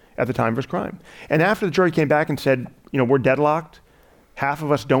sane at the time of his crime. And after the jury came back and said, we're deadlocked, half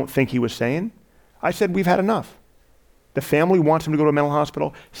of us don't think he was sane, I said, we've had enough. The family wants him to go to a mental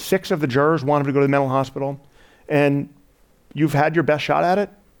hospital. 6 of the jurors want him to go to the mental hospital. And you've had your best shot at it.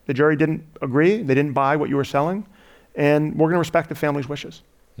 The jury didn't agree. They didn't buy what you were selling. And we're going to respect the family's wishes.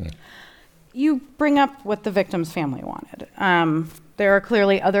 You bring up what the victim's family wanted. There are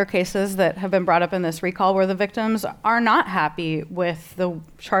clearly other cases that have been brought up in this recall where the victims are not happy with the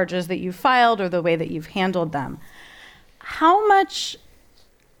charges that you filed or the way that you've handled them. How much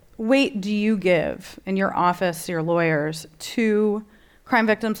weight do you give in your office, your lawyers, to crime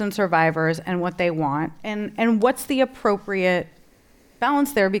victims and survivors and what they want? And what's the appropriate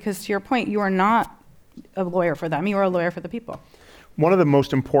balance there? Because to your point, you are not a lawyer for them. You are a lawyer for the people. One of the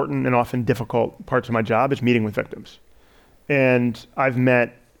most important and often difficult parts of my job is meeting with victims. And I've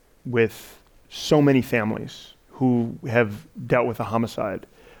met with so many families who have dealt with a homicide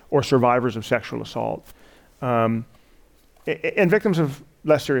or survivors of sexual assault, and victims of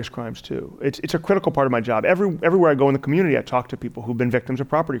less serious crimes too. It's a critical part of my job. Everywhere I go in the community, I talk to people who've been victims of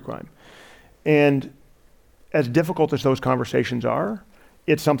property crime. And as difficult as those conversations are,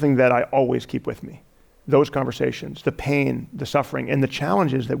 it's something that I always keep with me. Those conversations, the pain, the suffering, and the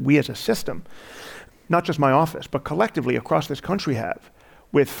challenges that we as a system, not just my office, but collectively across this country have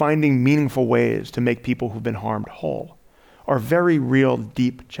with finding meaningful ways to make people who've been harmed whole, are very real,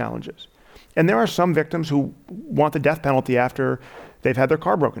 deep challenges. And there are some victims who want the death penalty after they've had their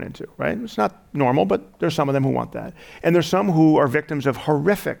car broken into, right? It's not normal, but there's some of them who want that. And there's some who are victims of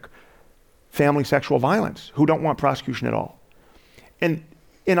horrific family sexual violence who don't want prosecution at all. And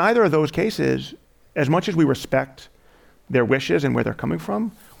in either of those cases, as much as we respect their wishes and where they're coming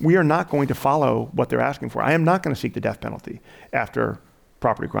from, we are not going to follow what they're asking for. I am not going to seek the death penalty after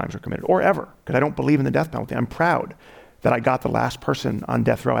property crimes are committed, or ever, because I don't believe in the death penalty. I'm proud that I got the last person on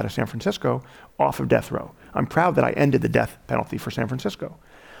death row out of San Francisco off of death row. I'm proud that I ended the death penalty for San Francisco.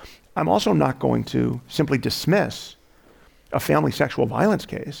 I'm also not going to simply dismiss a family sexual violence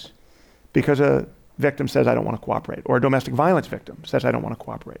case because a victim says I don't want to cooperate, or a domestic violence victim says I don't want to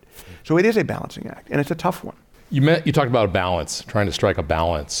cooperate. So it is a balancing act, and it's a tough one. You talked about a balance, trying to strike a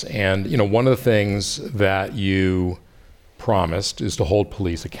balance. And one of the things that you promised is to hold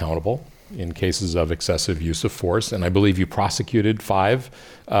police accountable in cases of excessive use of force. And I believe you prosecuted 5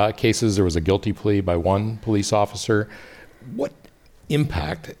 cases. There was a guilty plea by 1 police officer. What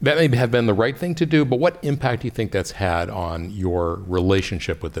impact, that may have been the right thing to do, but what impact do you think that's had on your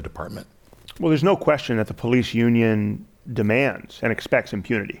relationship with the department? Well, there's no question that the police union demands and expects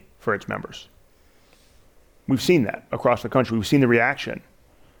impunity for its members. We've seen that across the country. We've seen the reaction,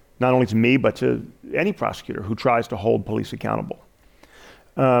 not only to me, but to any prosecutor who tries to hold police accountable.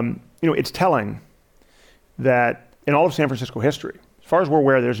 It's telling that in all of San Francisco history, as far as we're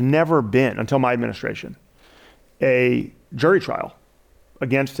aware, there's never been, until my administration, a jury trial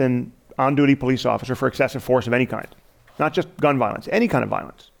against an on-duty police officer for excessive force of any kind, not just gun violence, any kind of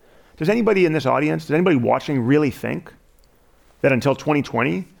violence. Does anybody in this audience, does anybody watching really think that until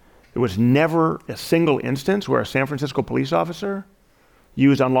 2020, there was never a single instance where a San Francisco police officer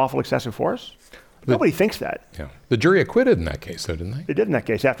used unlawful excessive force? Nobody thinks that. Yeah. The jury acquitted in that case, though, didn't they? They did in that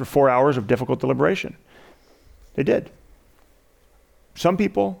case, after 4 hours of difficult deliberation. They did. Some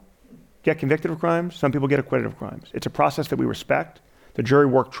people get convicted of crimes, some people get acquitted of crimes. It's a process that we respect. The jury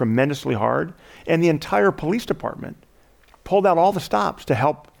worked tremendously hard, and the entire police department pulled out all the stops to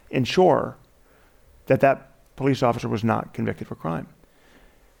help ensure that that police officer was not convicted for crime.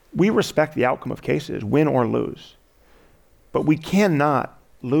 We respect the outcome of cases, win or lose. But we cannot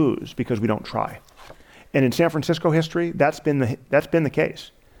lose because we don't try. And in San Francisco history, that's been the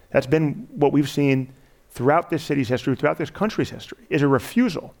case. That's been what we've seen throughout this city's history, throughout this country's history, is a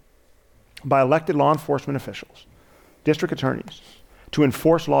refusal by elected law enforcement officials, district attorneys, to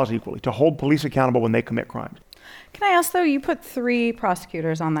enforce laws equally, to hold police accountable when they commit crimes. Can I ask, though, you put 3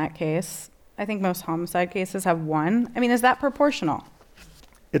 prosecutors on that case. I think most homicide cases have 1. I mean, is that proportional?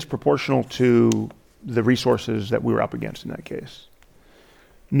 It's proportional to the resources that we were up against in that case.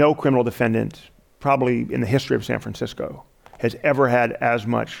 No criminal defendant, probably in the history of San Francisco, has ever had as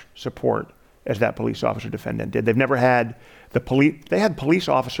much support as that police officer defendant did. They've never had they had police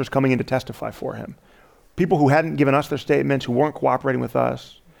officers coming in to testify for him. People who hadn't given us their statements, who weren't cooperating with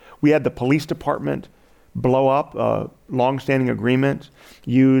us. We had the police department blow up a long-standing agreement,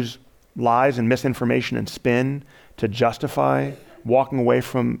 use lies and misinformation and spin to justify walking away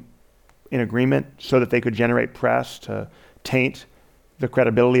from an agreement so that they could generate press to taint the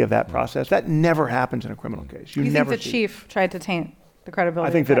credibility of that process. That never happens in a criminal case. You think the chief tried to taint the credibility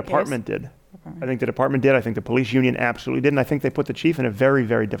I think of the that department case? did. I think the department did. I think the police union absolutely did. And I think they put the chief in a very,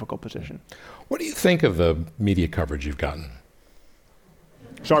 very difficult position. What do you think of the media coverage you've gotten?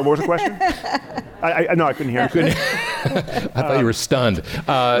 Sorry, what was the question? No, I couldn't hear. I thought you were stunned.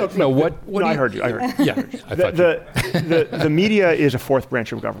 I heard you. Yeah, the media is a fourth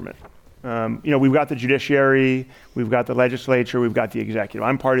branch of government. We've got the judiciary, we've got the legislature, we've got the executive.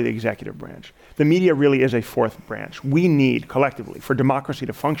 I'm part of the executive branch. The media really is a fourth branch. We need, collectively, for democracy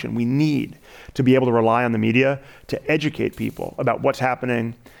to function, we need to be able to rely on the media to educate people about what's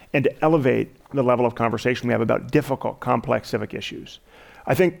happening and to elevate the level of conversation we have about difficult, complex civic issues.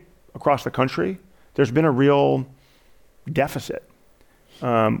 I think across the country, there's been a real deficit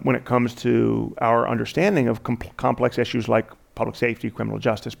when it comes to our understanding of complex issues like public safety, criminal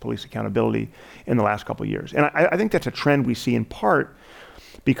justice, police accountability in the last couple of years. And I think that's a trend we see in part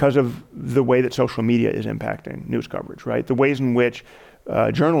because of the way that social media is impacting news coverage, right? The ways in which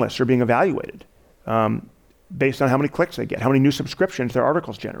journalists are being evaluated based on how many clicks they get, how many new subscriptions their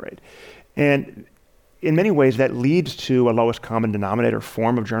articles generate. And in many ways, that leads to a lowest common denominator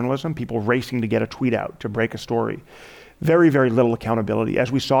form of journalism, people racing to get a tweet out, to break a story. Very, very little accountability,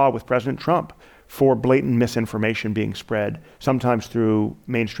 as we saw with President Trump, for blatant misinformation being spread, sometimes through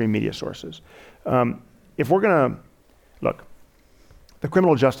mainstream media sources. If we're going to, look, the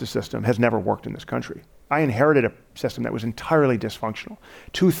criminal justice system has never worked in this country. I inherited a system that was entirely dysfunctional.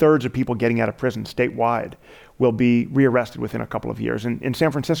 2/3 of people getting out of prison statewide will be rearrested within a couple of years. In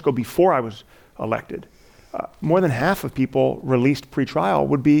San Francisco, before I was elected, more than half of people released pre-trial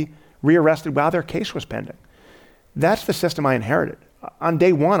would be rearrested while their case was pending. That's the system I inherited. On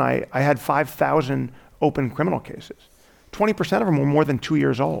day one, I had 5,000 open criminal cases. 20% of them were more than 2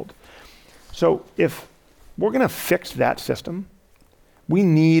 years old. So if we're going to fix that system, we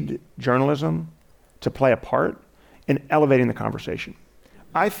need journalism to play a part in elevating the conversation.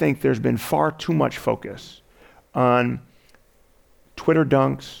 I think there's been far too much focus on Twitter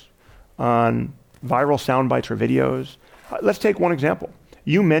dunks, on viral sound bites or videos. Let's take one example.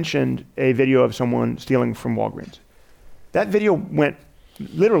 You mentioned a video of someone stealing from Walgreens. That video went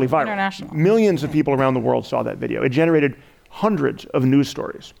literally viral. International. Millions of people around the world saw that video. It generated hundreds of news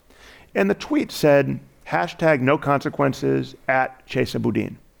stories. And the tweet said, #no consequences at Chesa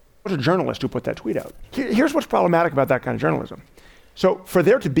Boudin. It was a journalist who put that tweet out. Here's what's problematic about that kind of journalism. So for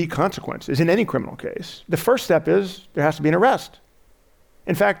there to be consequences in any criminal case, the first step is there has to be an arrest.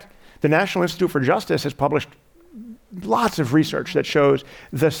 In fact, the National Institute for Justice has published lots of research that shows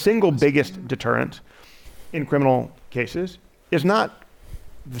the single biggest deterrent in criminal cases is not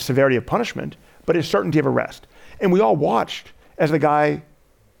the severity of punishment, but is certainty of arrest. And we all watched as the guy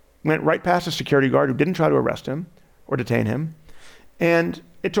went right past a security guard who didn't try to arrest him or detain him. And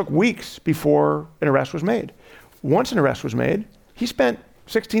it took weeks before an arrest was made. Once an arrest was made, he spent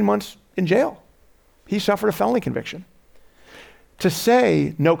 16 months in jail. He suffered a felony conviction. To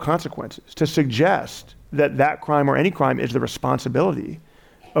say no consequences, to suggest that that crime or any crime is the responsibility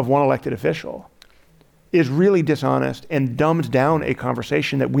of one elected official is really dishonest and dumbs down a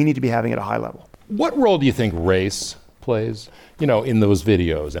conversation that we need to be having at a high level. What role do you think race plays, in those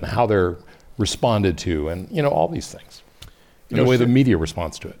videos and how they're responded to and, all these things? The way the media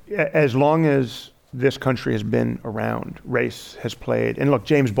responds to it. As long as this country has been around, race has played. And look,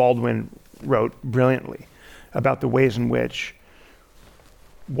 James Baldwin wrote brilliantly about the ways in which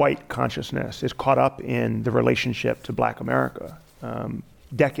white consciousness is caught up in the relationship to Black America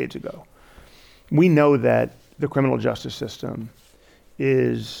decades ago. We know that the criminal justice system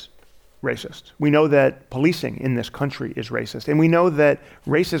is racist. We know that policing in this country is racist. And we know that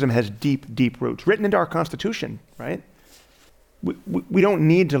racism has deep, deep roots, written into our Constitution, right? We don't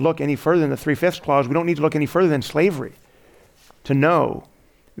need to look any further than the 3/5 clause. We don't need to look any further than slavery to know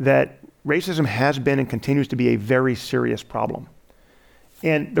that racism has been and continues to be a very serious problem.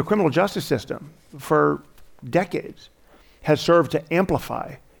 And the criminal justice system, for decades, has served to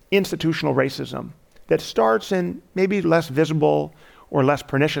amplify institutional racism that starts in maybe less visible or less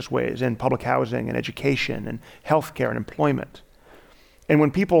pernicious ways in public housing and education and healthcare and employment. And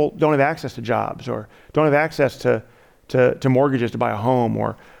when people don't have access to jobs or don't have access to mortgages to buy a home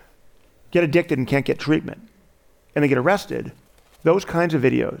or get addicted and can't get treatment and they get arrested, those kinds of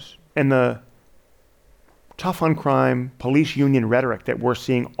videos and the tough on crime police union rhetoric that we're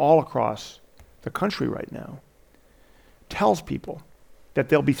seeing all across the country right now tells people that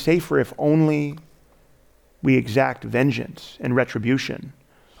they'll be safer if only we exact vengeance and retribution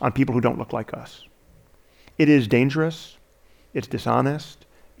on people who don't look like us. It is dangerous, it's dishonest,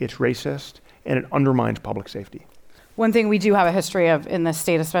 it's racist, and it undermines public safety. One thing we do have a history of in this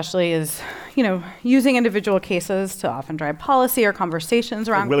state especially is, using individual cases to often drive policy or conversations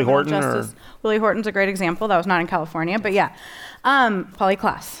around Willie criminal Horton justice. Willie Horton's a great example. That was not in California, but yeah.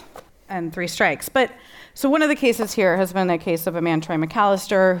 Polyclass and 3 strikes. So one of the cases here has been a case of a man, Troy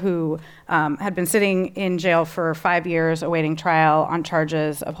McAllister, who had been sitting in jail for 5 years awaiting trial on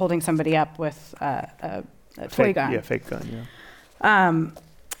charges of holding somebody up with a toy gun. Yeah, fake gun, yeah.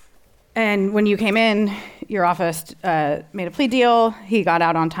 And when you came in, your office made a plea deal. He got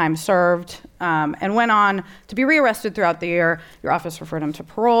out on time served and went on to be rearrested throughout the year. Your office referred him to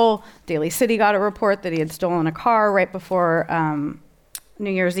parole. Daly City got a report that he had stolen a car right before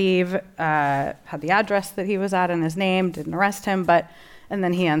New Year's Eve, had the address that he was at in his name, didn't arrest him, and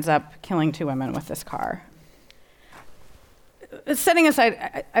then he ends up killing 2 women with this car. Setting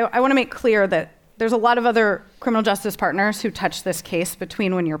aside, I want to make clear that there's a lot of other criminal justice partners who touched this case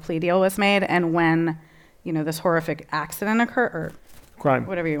between when your plea deal was made and when, this horrific accident occurred, or crime,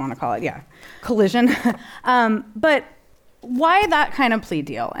 whatever you want to call it, yeah, collision. But why that kind of plea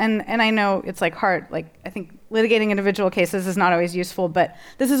deal? And I know it's hard, I think litigating individual cases is not always useful, but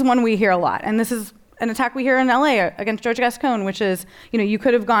this is one we hear a lot. And this is an attack we hear in LA against George Gascon, which is, you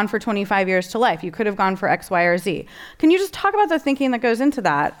could have gone for 25 years to life. You could have gone for X, Y, or Z. Can you just talk about the thinking that goes into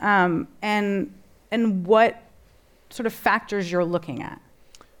that and what sort of factors you're looking at?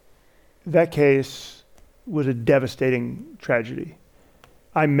 That case was a devastating tragedy.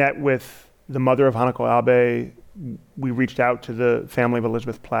 I met with the mother of Hanako Abe. We reached out to the family of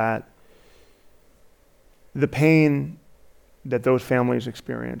Elizabeth Platt. The pain that those families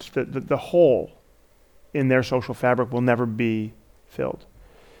experienced, the hole in their social fabric will never be filled.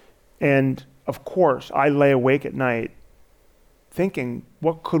 And of course, I lay awake at night thinking,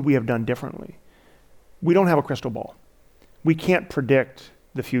 what could we have done differently? We don't have a crystal ball. We can't predict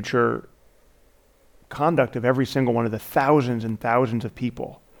the future conduct of every single one of the thousands and thousands of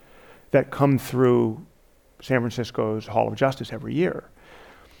people that come through San Francisco's Hall of Justice every year.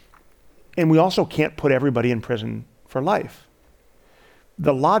 And we also can't put everybody in prison for life.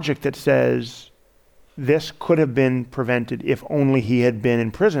 The logic that says this could have been prevented if only he had been in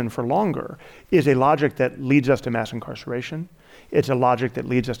prison for longer is a logic that leads us to mass incarceration. It's a logic that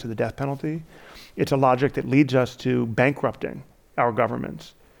leads us to the death penalty. It's a logic that leads us to bankrupting our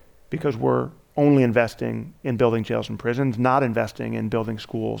governments because we're only investing in building jails and prisons, not investing in building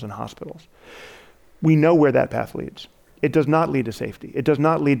schools and hospitals. We know where that path leads. It does not lead to safety. It does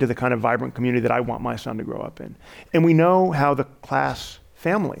not lead to the kind of vibrant community that I want my son to grow up in. And we know how the class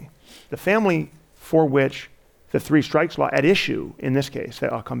family, the family for which the 3 strikes law at issue in this case,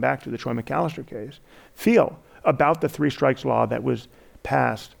 that I'll come back to, the Troy McAllister case, feel about the 3 strikes law that was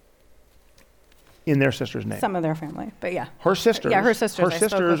passed in their sister's name. Some of their family, but yeah. Her sisters. Yeah, her sisters. I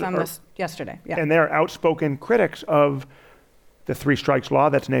spoke with them yesterday. Yeah. And they're outspoken critics of the 3 strikes law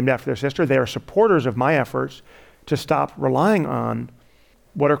that's named after their sister. They are supporters of my efforts to stop relying on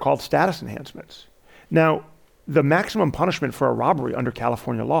what are called status enhancements. Now, the maximum punishment for a robbery under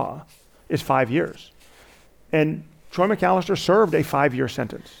California law is 5 years. And Troy McAllister served a 5-year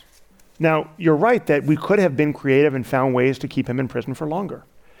sentence. Now, you're right that we could have been creative and found ways to keep him in prison for longer.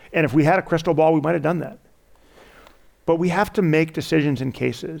 And if we had a crystal ball, we might have done that. But we have to make decisions in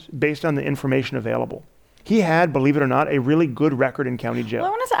cases based on the information available. He had, believe it or not, a really good record in county jail. Well,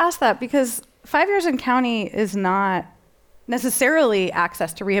 I wanted to ask that because 5 years in county is not necessarily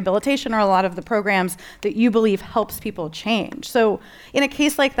access to rehabilitation or a lot of the programs that you believe helps people change. So in a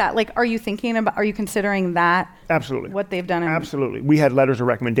case like that, like, are you considering that? Absolutely. What they've done? Absolutely. We had letters of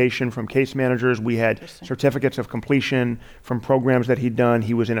recommendation from case managers. We had certificates of completion from programs that he'd done.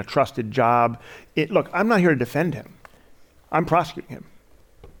 He was in a trusted job. Look, I'm not here to defend him. I'm prosecuting him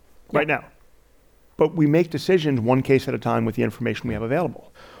right now. But we make decisions one case at a time with the information we have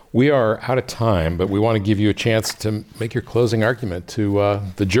available. We are out of time, but we want to give you a chance to make your closing argument to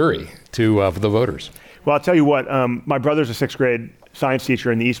the jury, to the voters. Well, I'll tell you what, my brother's a sixth grade science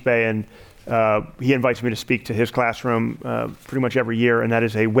teacher in the East Bay, and he invites me to speak to his classroom pretty much every year, and that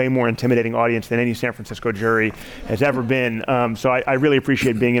is a way more intimidating audience than any San Francisco jury has ever been. So I really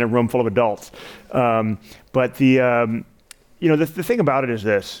appreciate being in a room full of adults. But the thing about it is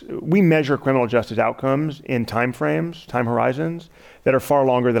this: we measure criminal justice outcomes in time frames, time horizons, that are far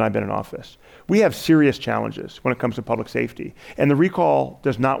longer than I've been in office. We have serious challenges when it comes to public safety, and the recall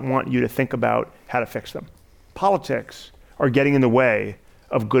does not want you to think about how to fix them. Politics are getting in the way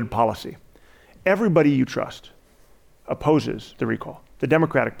of good policy. Everybody you trust opposes the recall. The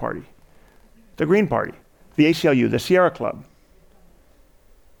Democratic Party, the Green Party, the ACLU, the Sierra Club,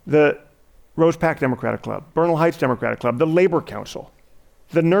 the Rose Pack Democratic Club, Bernal Heights Democratic Club, the Labor Council,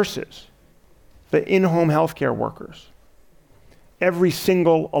 the nurses, the in-home healthcare workers. Every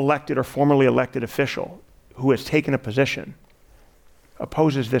single elected or formerly elected official who has taken a position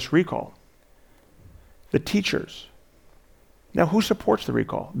opposes this recall. The teachers. Now, who supports the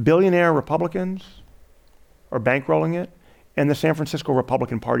recall? Billionaire Republicans are bankrolling it, and the San Francisco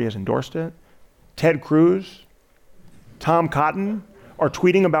Republican Party has endorsed it. Ted Cruz, Tom Cotton are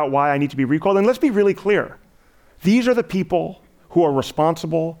tweeting about why I need to be recalled. And let's be really clear. These are the people who are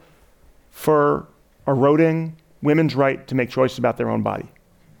responsible for eroding women's right to make choices about their own body.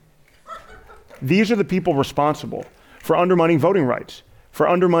 These are the people responsible for undermining voting rights, for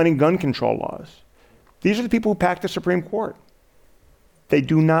undermining gun control laws. These are the people who packed the Supreme Court. They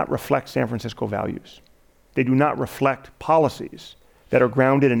do not reflect San Francisco values. They do not reflect policies that are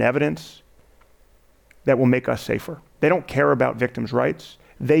grounded in evidence that will make us safer. They don't care about victims' rights.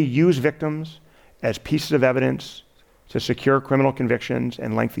 They use victims as pieces of evidence to secure criminal convictions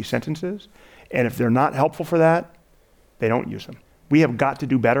and lengthy sentences. And if they're not helpful for that, they don't use them. We have got to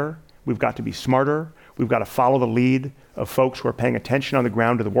do better. We've got to be smarter. We've got to follow the lead of folks who are paying attention on the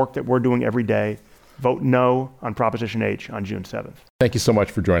ground to the work that we're doing every day. Vote no on Proposition H on June 7th. Thank you so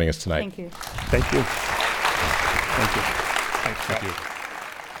much for joining us tonight. Thank you. Thank you. Thank you. Thanks, Scott. Thank you.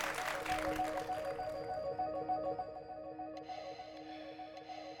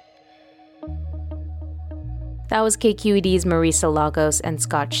 That was KQED's Marisa Lagos and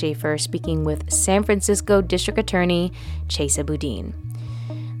Scott Schaefer speaking with San Francisco District Attorney Chesa Boudin.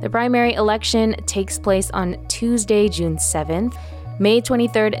 The primary election takes place on Tuesday, June 7th. May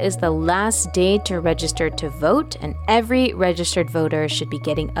 23rd is the last day to register to vote, and every registered voter should be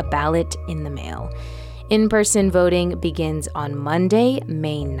getting a ballot in the mail. In-person voting begins on Monday,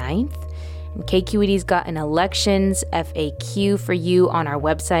 May 9th. And KQED's got an elections FAQ for you on our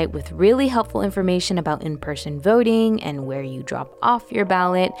website with really helpful information about in-person voting and where you drop off your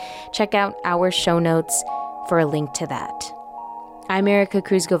ballot. Check out our show notes for a link to that. I'm Erica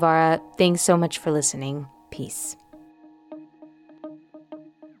Cruz Guevara. Thanks so much for listening. Peace.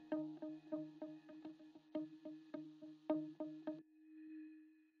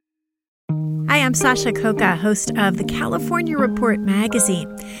 Hi, I'm Sasha Coca, host of the California Report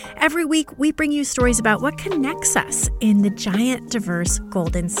magazine. Every week, we bring you stories about what connects us in the giant, diverse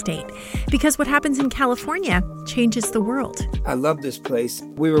Golden State. Because what happens in California changes the world. I love this place.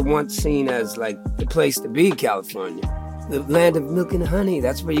 We were once seen as like the place to be, California. The land of milk and honey.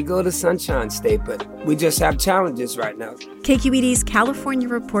 That's where you go to Sunshine State, but we just have challenges right now. KQED's California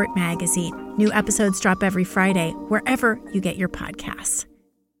Report magazine. New episodes drop every Friday, wherever you get your podcasts.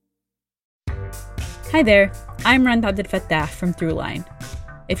 Hi there, I'm Randa Abdel Fattah from Throughline.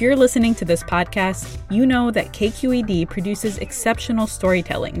 If you're listening to this podcast, you know that KQED produces exceptional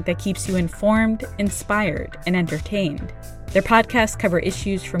storytelling that keeps you informed, inspired, and entertained. Their podcasts cover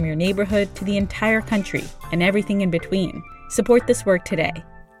issues from your neighborhood to the entire country and everything in between. Support this work today.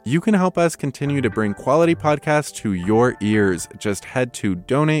 You can help us continue to bring quality podcasts to your ears. Just head to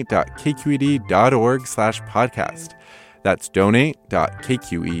donate.kqed.org/podcast. That's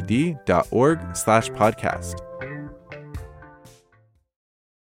donate.kqed.org/podcast.